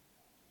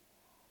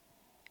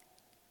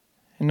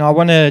 And I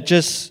want to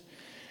just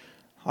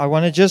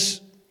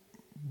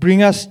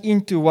bring us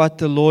into what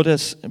the Lord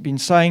has been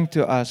saying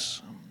to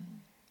us.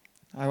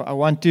 I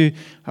want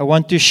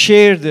to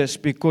share this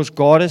because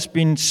God has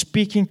been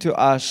speaking to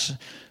us.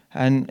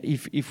 And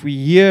if we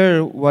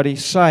hear what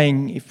He's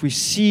saying, if we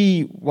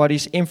see what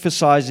He's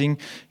emphasizing,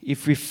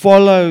 if we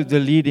follow the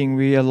leading,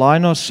 we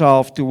align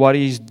ourselves to what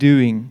He's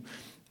doing.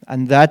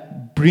 And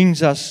that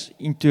brings us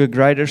into a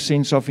greater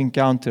sense of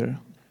encounter.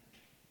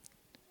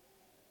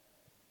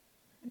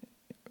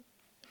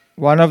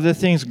 One of the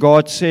things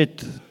God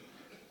said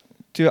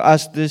to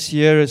us this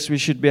year is we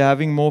should be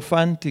having more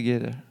fun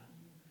together.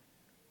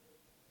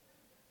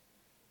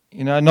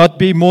 Not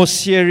be more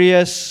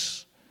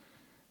serious,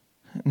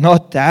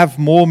 not have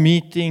more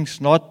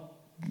meetings, not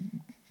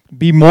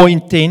be more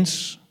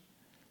intense,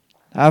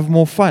 have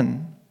more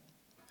fun.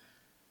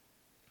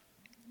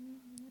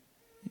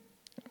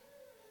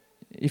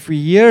 If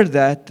we hear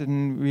that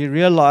and we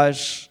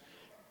realize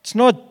it's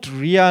not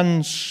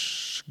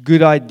Rian's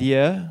good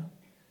idea,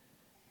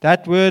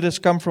 that word has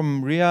come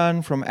from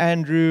Rian, from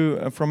Andrew,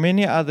 and from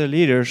many other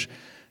leaders.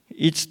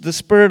 It's the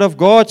Spirit of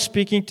God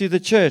speaking to the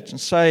church and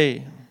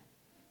say,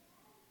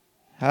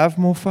 have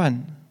more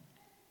fun.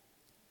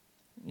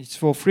 It's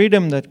for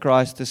freedom that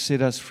Christ has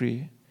set us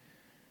free,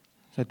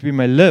 that we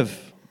may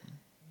live.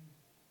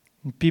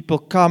 When people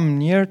come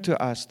near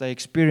to us, they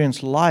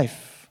experience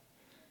life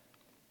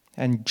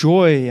and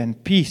joy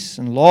and peace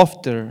and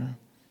laughter.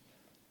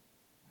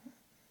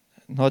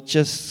 Not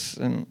just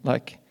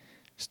like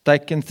it's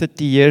taken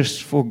 30 years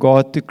for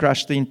God to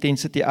crush the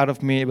intensity out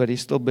of me, but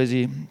He's still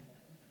busy.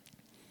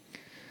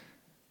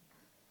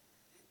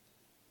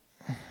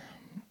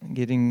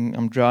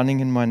 I'm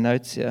drowning in my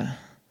notes here.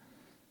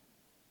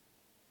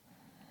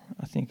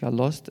 I think I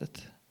lost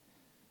it.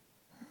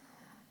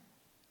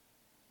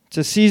 It's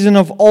a season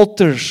of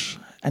altars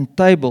and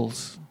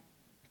tables,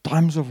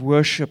 times of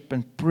worship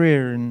and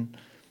prayer and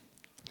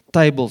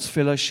tables,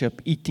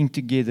 fellowship, eating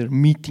together,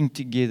 meeting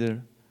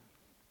together.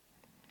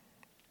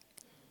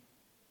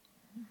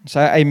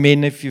 Say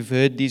amen if you've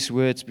heard these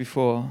words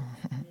before.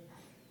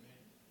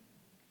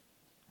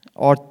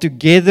 Our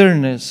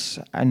togetherness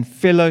and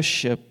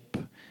fellowship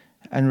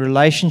and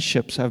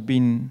relationships have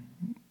been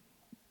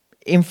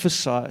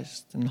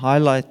emphasized and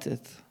highlighted.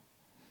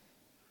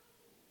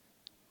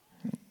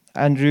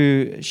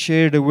 Andrew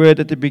shared a word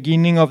at the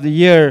beginning of the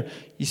year.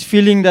 He's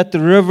feeling that the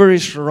river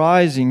is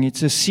rising.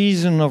 It's a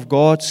season of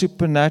God's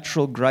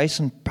supernatural grace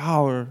and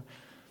power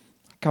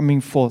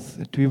coming forth.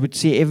 That we would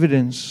see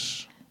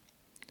evidence,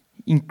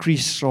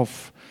 increase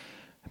of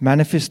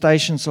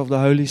manifestations of the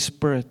Holy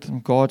Spirit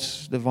and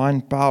God's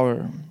divine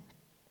power.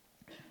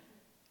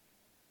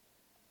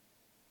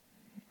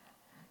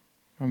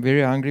 I'm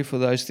very hungry for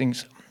those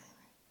things.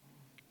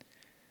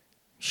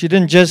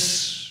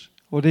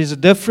 There's a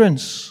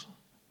difference.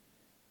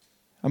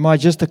 Am I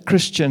just a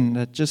Christian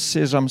that just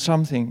says I'm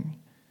something?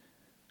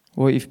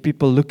 Or if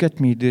people look at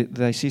me, do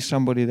they see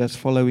somebody that's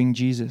following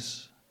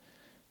Jesus?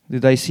 Do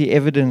they see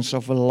evidence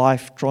of a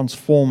life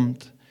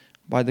transformed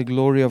by the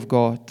glory of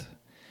God?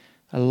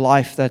 A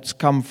life that's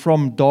come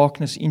from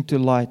darkness into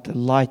light,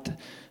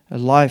 a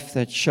life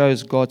that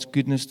shows God's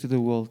goodness to the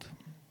world.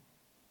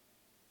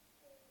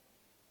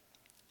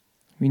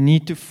 We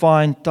need to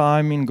find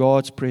time in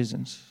God's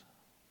presence.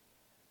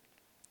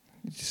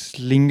 It's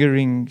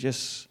lingering,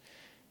 just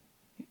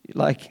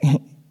like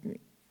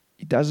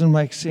it doesn't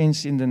make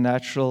sense in the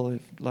natural.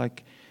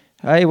 Like,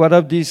 hey, what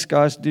are these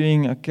guys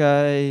doing?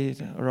 Okay,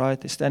 all right,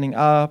 they're standing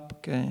up.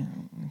 Okay,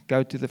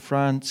 go to the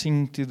front,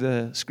 sing to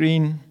the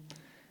screen.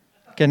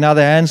 Okay, now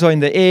their hands are in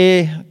the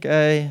air.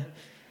 Okay,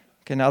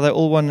 now they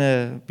all want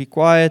to be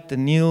quiet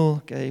and kneel.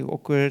 Okay,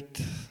 awkward.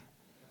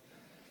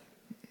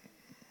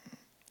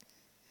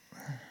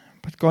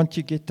 But can't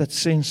you get that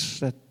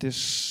sense that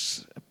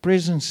there's a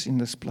presence in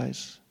this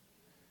place?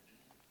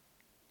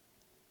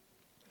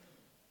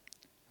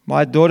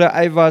 My daughter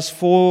Ava is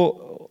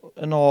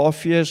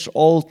 4.5 years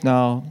old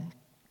now.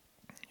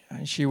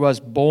 And she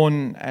was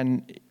born,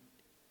 and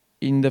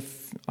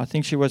I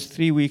think she was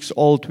 3 weeks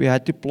old. We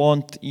had to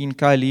plant in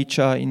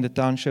Kailicha in the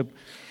township.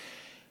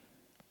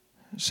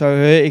 So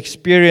her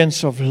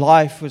experience of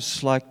life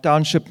was like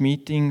township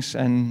meetings,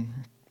 and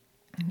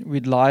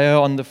we'd lie her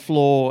on the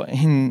floor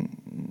in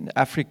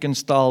African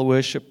style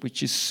worship,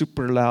 which is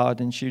super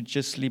loud, and she'd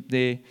just sleep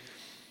there.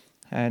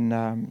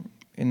 And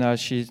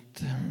she'd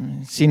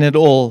seen it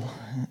all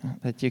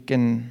that you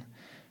can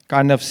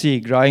kind of see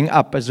growing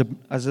up as a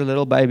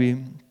little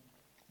baby.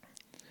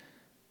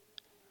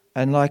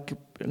 And like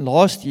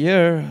last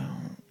year,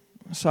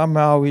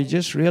 somehow we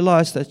just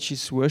realized that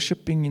she's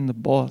worshiping in the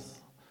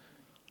bath.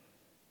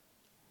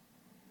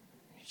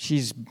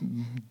 She's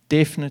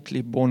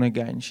definitely born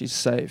again. She's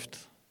saved.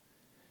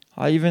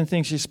 I even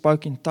think she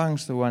spoke in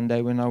tongues the one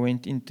day when I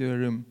went into her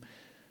room.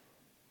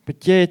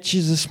 But yet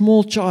she's a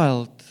small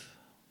child.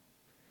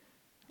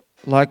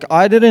 Like,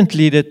 I didn't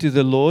lead her to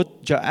the Lord.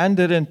 Joanne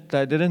didn't.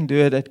 They didn't do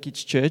it at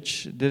Kids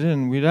Church.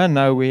 We don't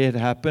know where it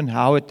happened,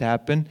 how it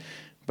happened.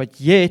 But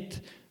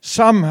yet,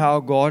 somehow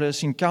God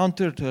has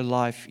encountered her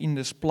life in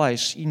this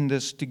place, in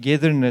this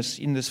togetherness,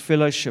 in this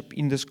fellowship,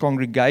 in this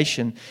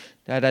congregation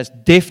that has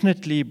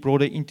definitely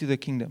brought her into the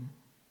kingdom.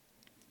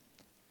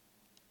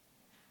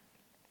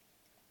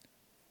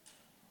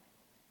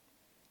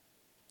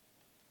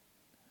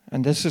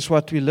 And this is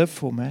what we live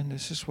for, man.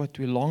 This is what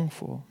we long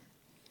for.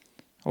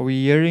 Are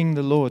we hearing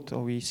the Lord? Are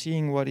we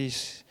seeing what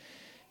He's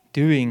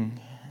doing?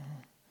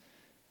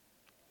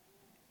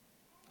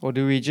 Or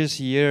do we just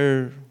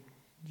hear,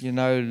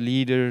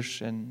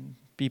 leaders and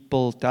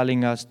people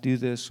telling us do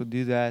this or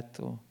do that,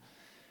 or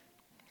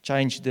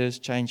change this,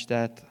 change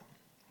that?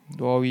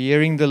 Or are we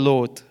hearing the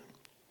Lord?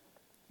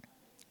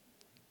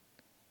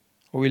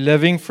 Are we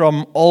living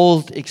from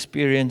old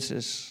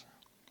experiences,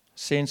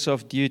 sense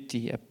of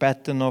duty, a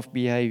pattern of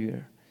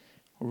behavior,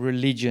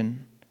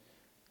 religion,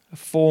 a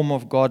form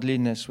of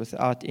godliness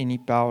without any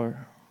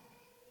power?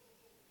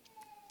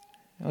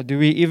 Or do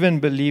we even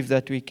believe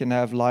that we can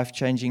have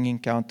life-changing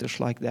encounters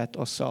like that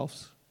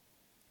ourselves?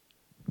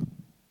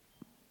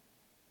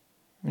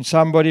 When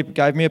somebody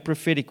gave me a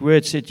prophetic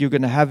word, said you're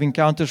going to have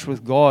encounters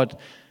with God,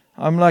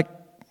 I'm like,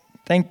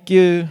 thank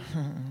you.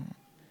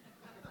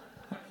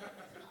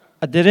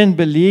 I didn't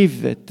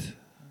believe it.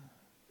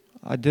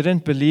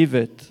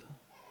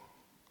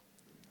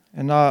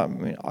 And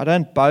I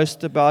don't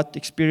boast about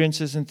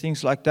experiences and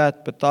things like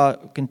that, but I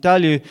can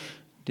tell you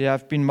there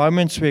have been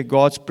moments where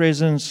God's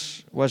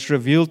presence was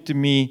revealed to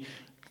me,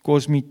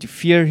 caused me to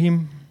fear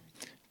Him,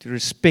 to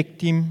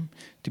respect Him,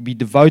 to be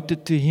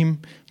devoted to Him,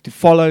 to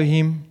follow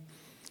Him.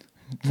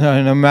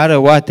 No matter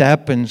what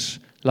happens,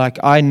 like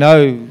I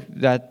know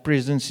that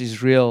presence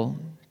is real.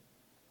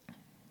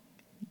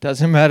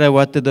 Doesn't matter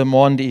what the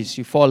demand is,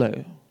 you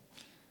follow.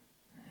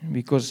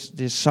 Because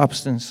there's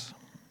substance.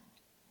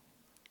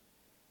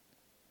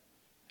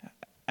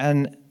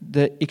 And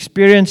the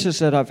experiences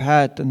that I've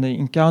had and the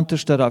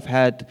encounters that I've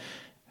had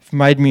have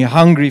made me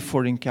hungry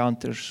for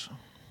encounters.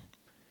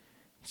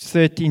 It's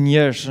 13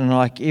 years, and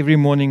like every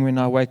morning when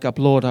I wake up,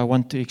 Lord, I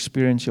want to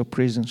experience your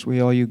presence.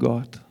 Where are you,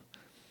 God?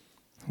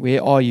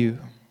 Where are you?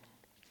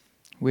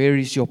 Where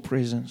is your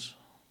presence?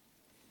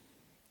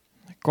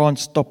 I can't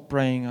stop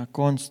praying. I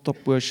can't stop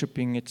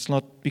worshiping. It's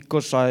not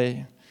because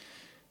I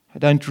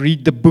don't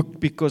read the book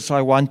because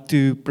I want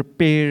to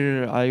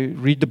prepare. I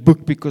read the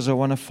book because I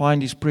want to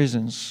find His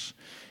presence.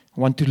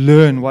 I want to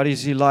learn what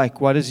is He like,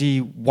 what does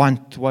He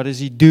want, what does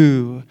He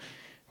do,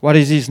 what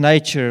is His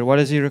nature, what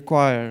does He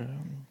require.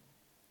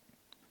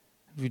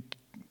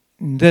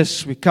 In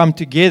this, we come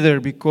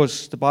together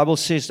because the Bible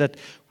says that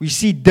we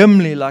see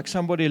dimly like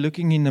somebody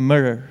looking in the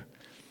mirror.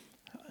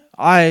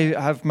 I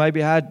have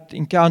maybe had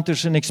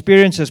encounters and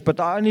experiences, but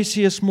I only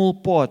see a small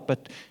part.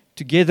 But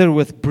together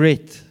with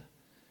Brett,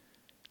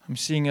 I'm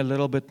seeing a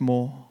little bit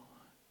more.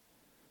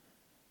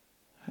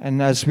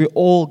 And as we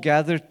all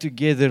gather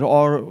together,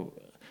 our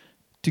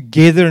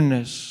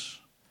togetherness,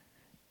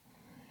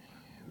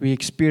 we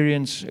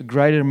experience a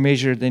greater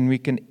measure than we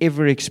can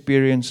ever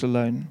experience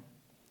alone.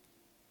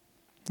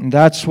 And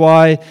that's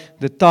why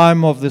the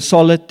time of the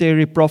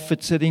solitary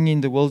prophet sitting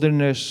in the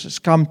wilderness has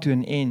come to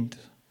an end.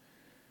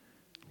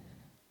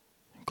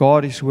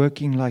 God is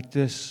working like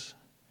this.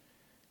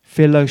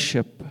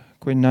 Fellowship,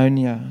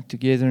 koinonia,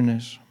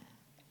 togetherness.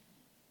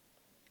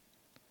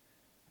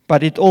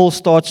 But it all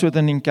starts with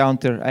an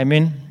encounter.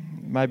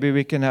 Amen? Maybe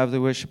we can have the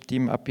worship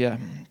team up here.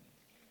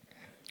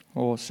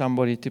 Or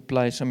somebody to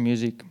play some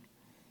music.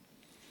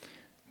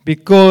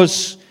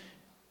 Because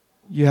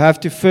you have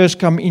to first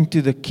come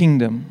into the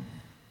kingdom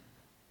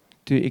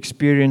to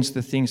experience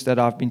the things that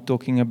I've been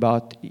talking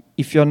about.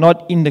 If you're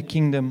not in the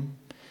kingdom,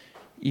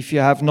 if you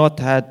have not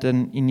had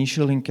an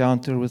initial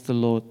encounter with the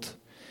Lord,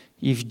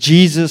 if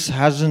Jesus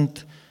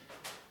hasn't,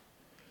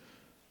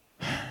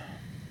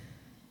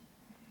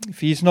 if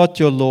He's not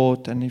your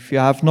Lord, and if you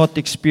have not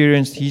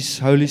experienced His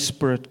Holy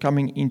Spirit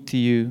coming into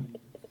you,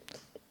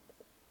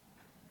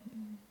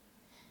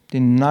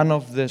 then none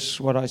of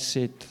this, what I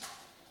said,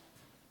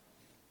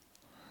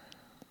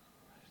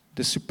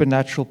 the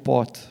supernatural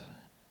part,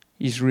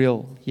 is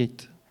real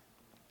yet.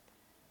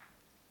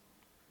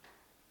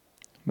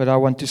 But I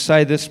want to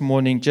say this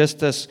morning,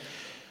 just as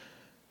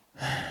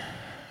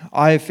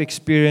I've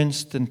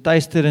experienced and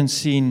tasted and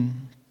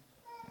seen,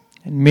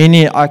 and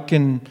many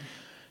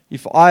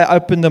if I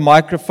open the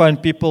microphone,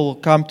 people will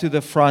come to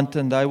the front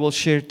and they will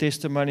share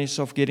testimonies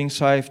of getting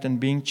saved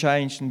and being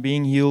changed and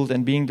being healed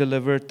and being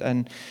delivered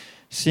and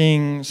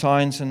seeing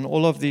signs and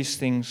all of these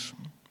things.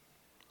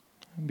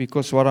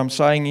 Because what I'm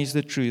saying is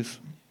the truth.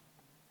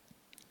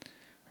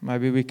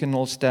 Maybe we can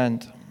all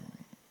stand.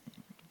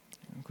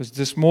 Because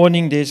this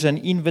morning there's an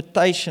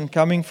invitation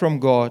coming from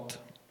God.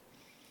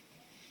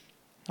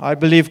 I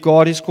believe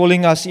God is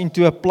calling us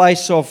into a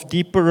place of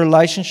deeper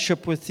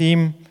relationship with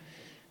Him,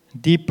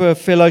 deeper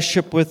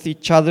fellowship with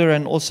each other,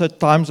 and also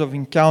times of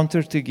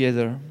encounter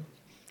together.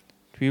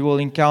 We will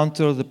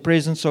encounter the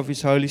presence of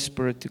His Holy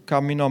Spirit to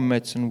come in our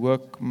midst and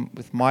work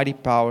with mighty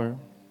power.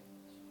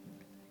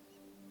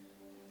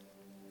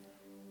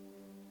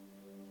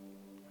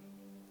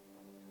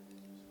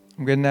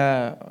 I'm going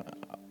to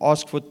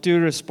ask for 2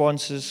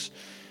 responses.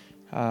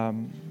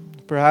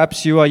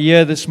 Perhaps you are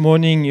here this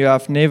morning, you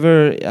have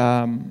never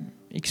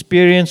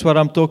experienced what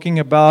I'm talking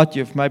about.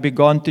 You've maybe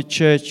gone to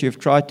church, you've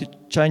tried to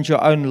change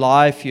your own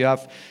life, you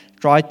have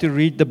tried to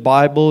read the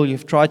Bible,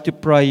 you've tried to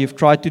pray, you've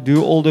tried to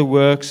do all the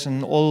works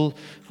and all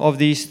of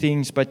these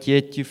things, but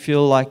yet you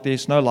feel like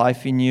there's no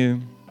life in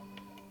you.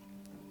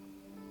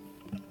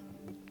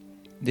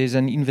 There's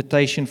an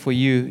invitation for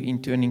you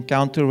into an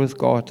encounter with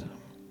God.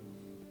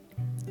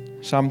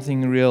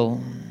 Something real.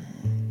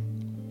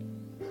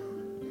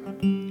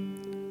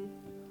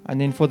 And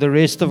then for the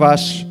rest of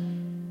us,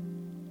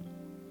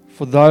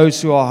 for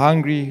those who are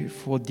hungry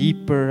for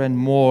deeper and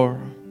more,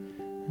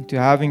 and to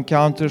have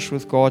encounters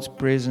with God's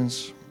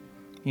presence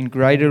in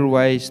greater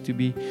ways, to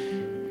be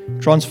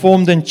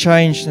transformed and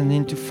changed, and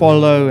then to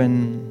follow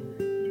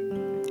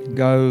and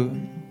go.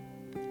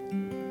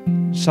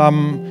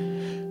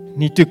 Some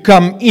need to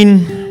come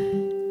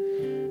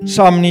in,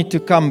 some need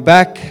to come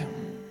back,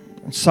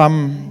 and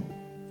some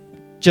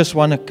just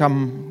want to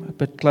come a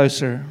bit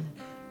closer.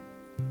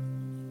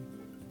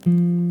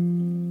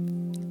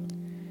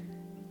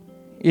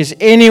 Is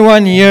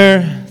anyone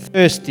here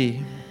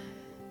thirsty?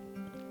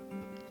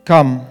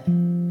 Come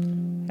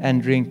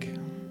and drink.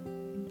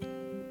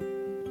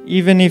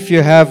 Even if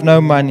you have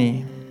no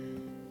money,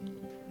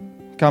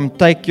 Come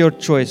take your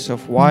choice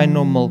of wine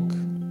or milk.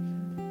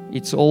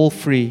 It's all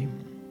free.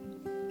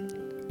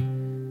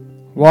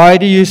 Why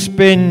do you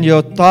spend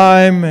your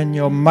time and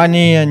your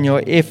money and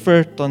your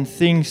effort on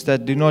things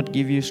that do not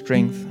give you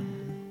strength?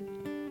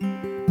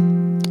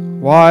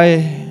 Why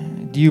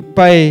do you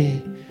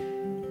pay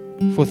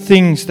for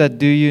things that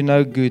do you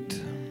no good?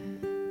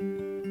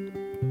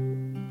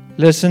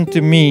 Listen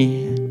to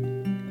me,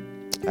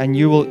 and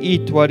you will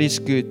eat what is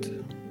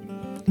good.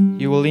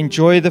 You will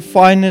enjoy the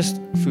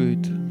finest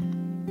food.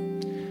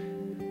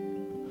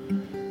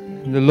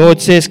 The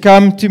Lord says,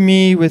 come to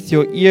me with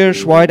your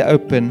ears wide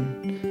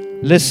open.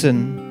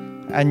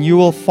 Listen, and you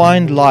will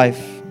find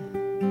life.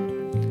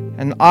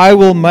 And I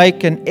will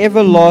make an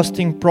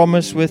everlasting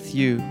promise with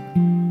you.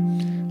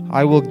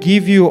 I will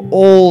give you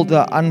all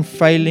the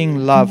unfailing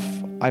love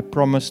I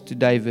promised to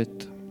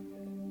David.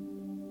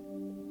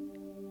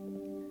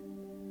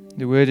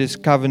 The word is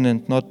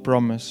covenant, not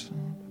promise.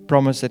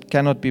 Promise that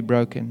cannot be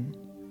broken.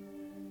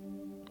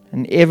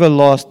 An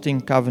everlasting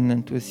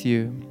covenant with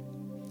you.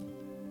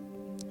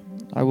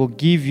 I will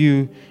give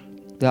you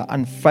the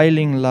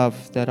unfailing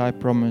love that I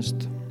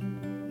promised.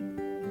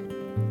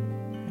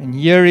 And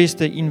here is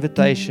the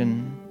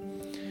invitation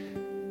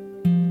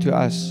to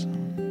us.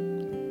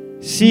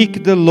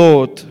 Seek the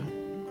Lord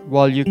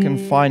while you can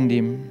find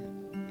Him.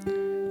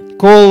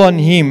 Call on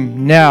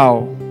Him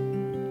now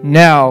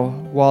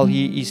while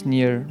He is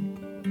near.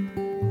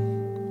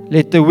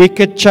 Let the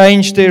wicked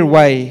change their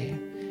way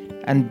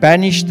and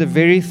banish the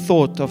very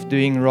thought of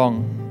doing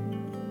wrong.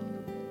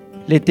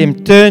 Let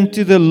them turn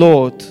to the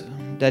Lord,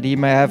 that He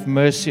may have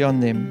mercy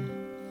on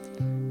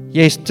them.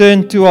 Yes,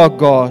 turn to our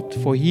God,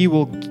 for He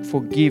will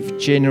forgive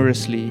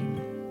generously.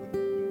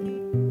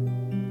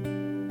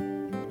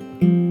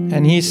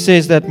 And He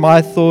says that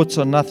my thoughts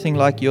are nothing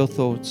like your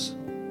thoughts.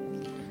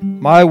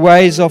 My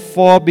ways are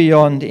far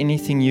beyond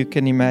anything you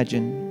can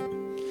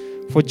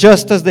imagine. For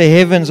just as the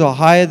heavens are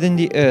higher than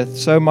the earth,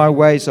 so my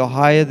ways are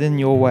higher than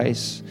your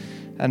ways,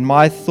 and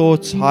my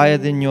thoughts higher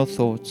than your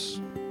thoughts.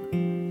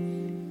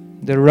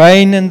 The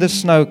rain and the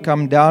snow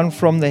come down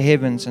from the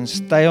heavens and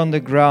stay on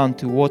the ground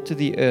to water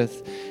the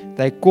earth.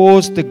 They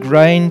cause the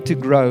grain to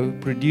grow,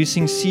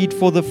 producing seed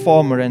for the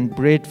farmer and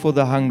bread for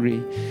the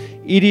hungry.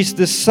 It is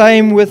the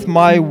same with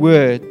my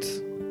word,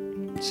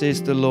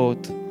 says the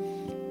Lord.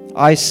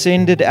 I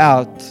send it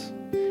out,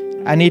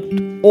 and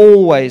it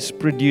always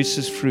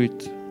produces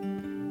fruit.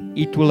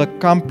 It will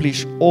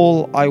accomplish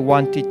all I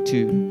want it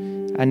to,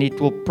 and it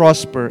will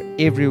prosper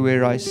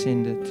everywhere I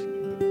send it.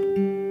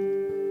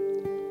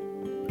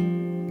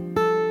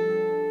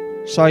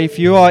 So if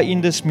you are in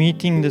this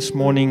meeting this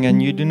morning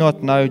and you do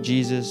not know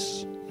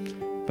Jesus,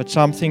 but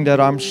something that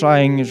I'm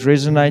saying is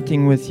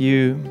resonating with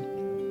you,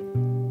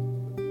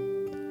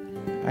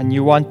 and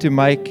you want to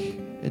make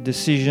a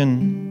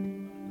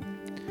decision,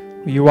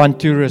 you want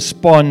to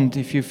respond,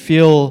 if you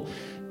feel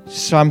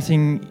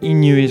something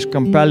in you is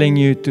compelling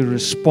you to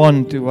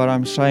respond to what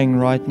I'm saying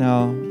right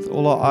now, with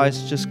all our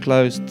eyes just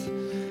closed,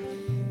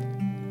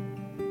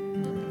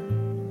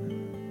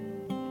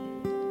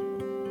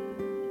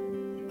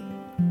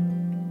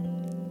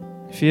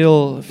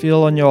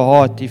 Feel on your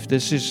heart if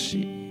this is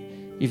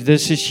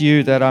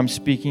you that I'm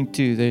speaking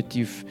to, that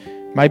you've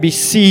maybe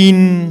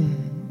seen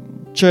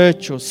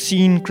church or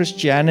seen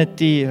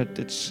Christianity,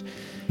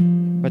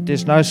 but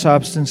there's no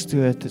substance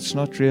to it. It's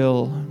not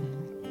real.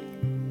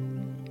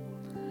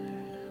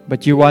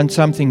 But you want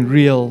something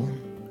real.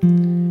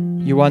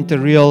 You want a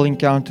real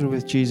encounter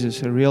with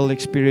Jesus, a real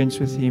experience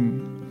with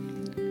Him.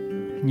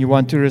 And you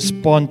want to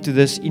respond to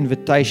this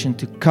invitation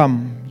to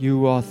come.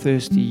 You are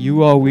thirsty,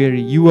 you are weary,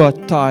 you are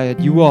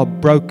tired, you are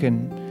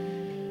broken.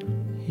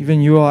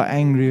 Even you are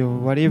angry, or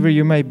whatever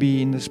you may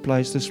be in this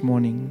place this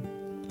morning.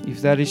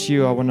 If that is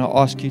you, I want to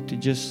ask you to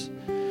just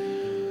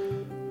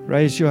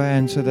raise your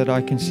hand so that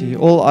I can see.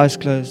 All eyes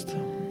closed.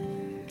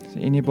 Is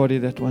there anybody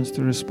that wants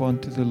to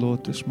respond to the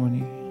Lord this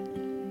morning?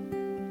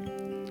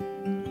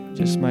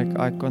 Just make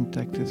eye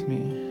contact with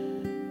me.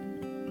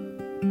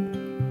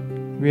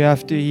 We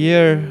have to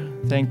hear,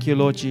 thank you,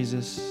 Lord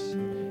Jesus.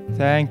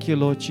 Thank you,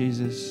 Lord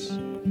Jesus.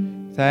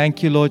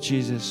 Thank you, Lord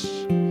Jesus.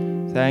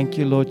 Thank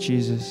you, Lord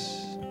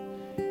Jesus.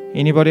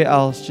 Anybody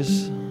else?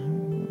 Just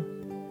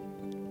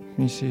let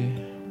me see.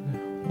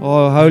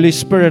 Oh, Holy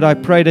Spirit, I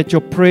pray that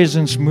your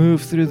presence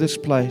move through this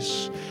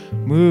place.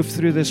 Move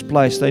through this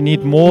place. They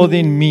need more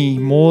than me,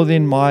 more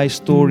than my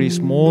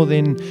stories, more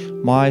than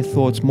my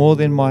thoughts, more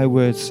than my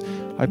words.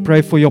 I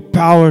pray for your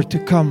power to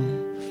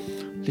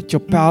come. Let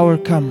your power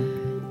come.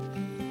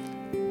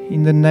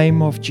 In the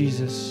name of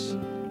Jesus.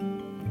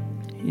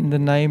 In the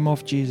name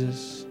of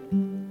Jesus.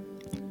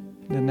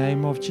 In the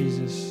name of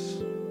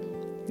Jesus.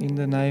 In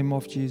the name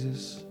of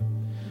Jesus.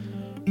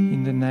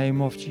 In the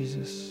name of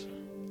Jesus.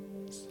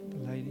 The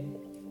lady.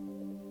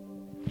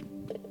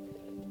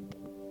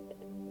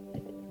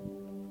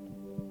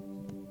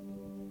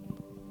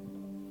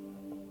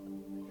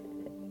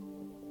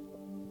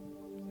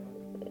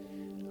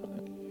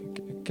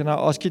 Can I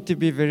ask you to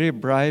be very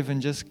brave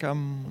and just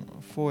come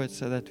forward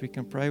so that we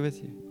can pray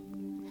with you?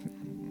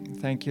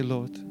 Thank you,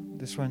 Lord.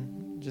 This one.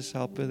 Just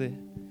help her there.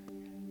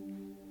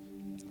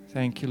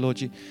 Thank you, Lord.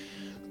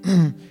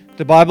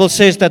 The Bible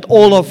says that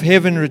all of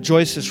heaven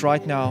rejoices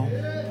right now.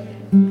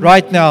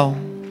 Right now.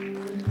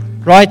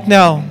 Right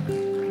now.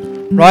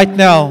 Right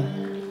now.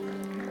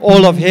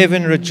 All of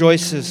heaven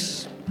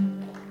rejoices.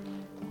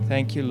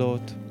 Thank you,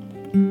 Lord.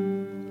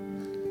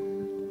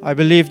 I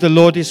believe the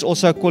Lord is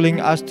also calling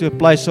us to a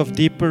place of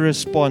deeper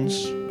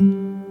response.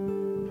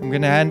 I'm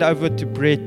going to hand over to Brett.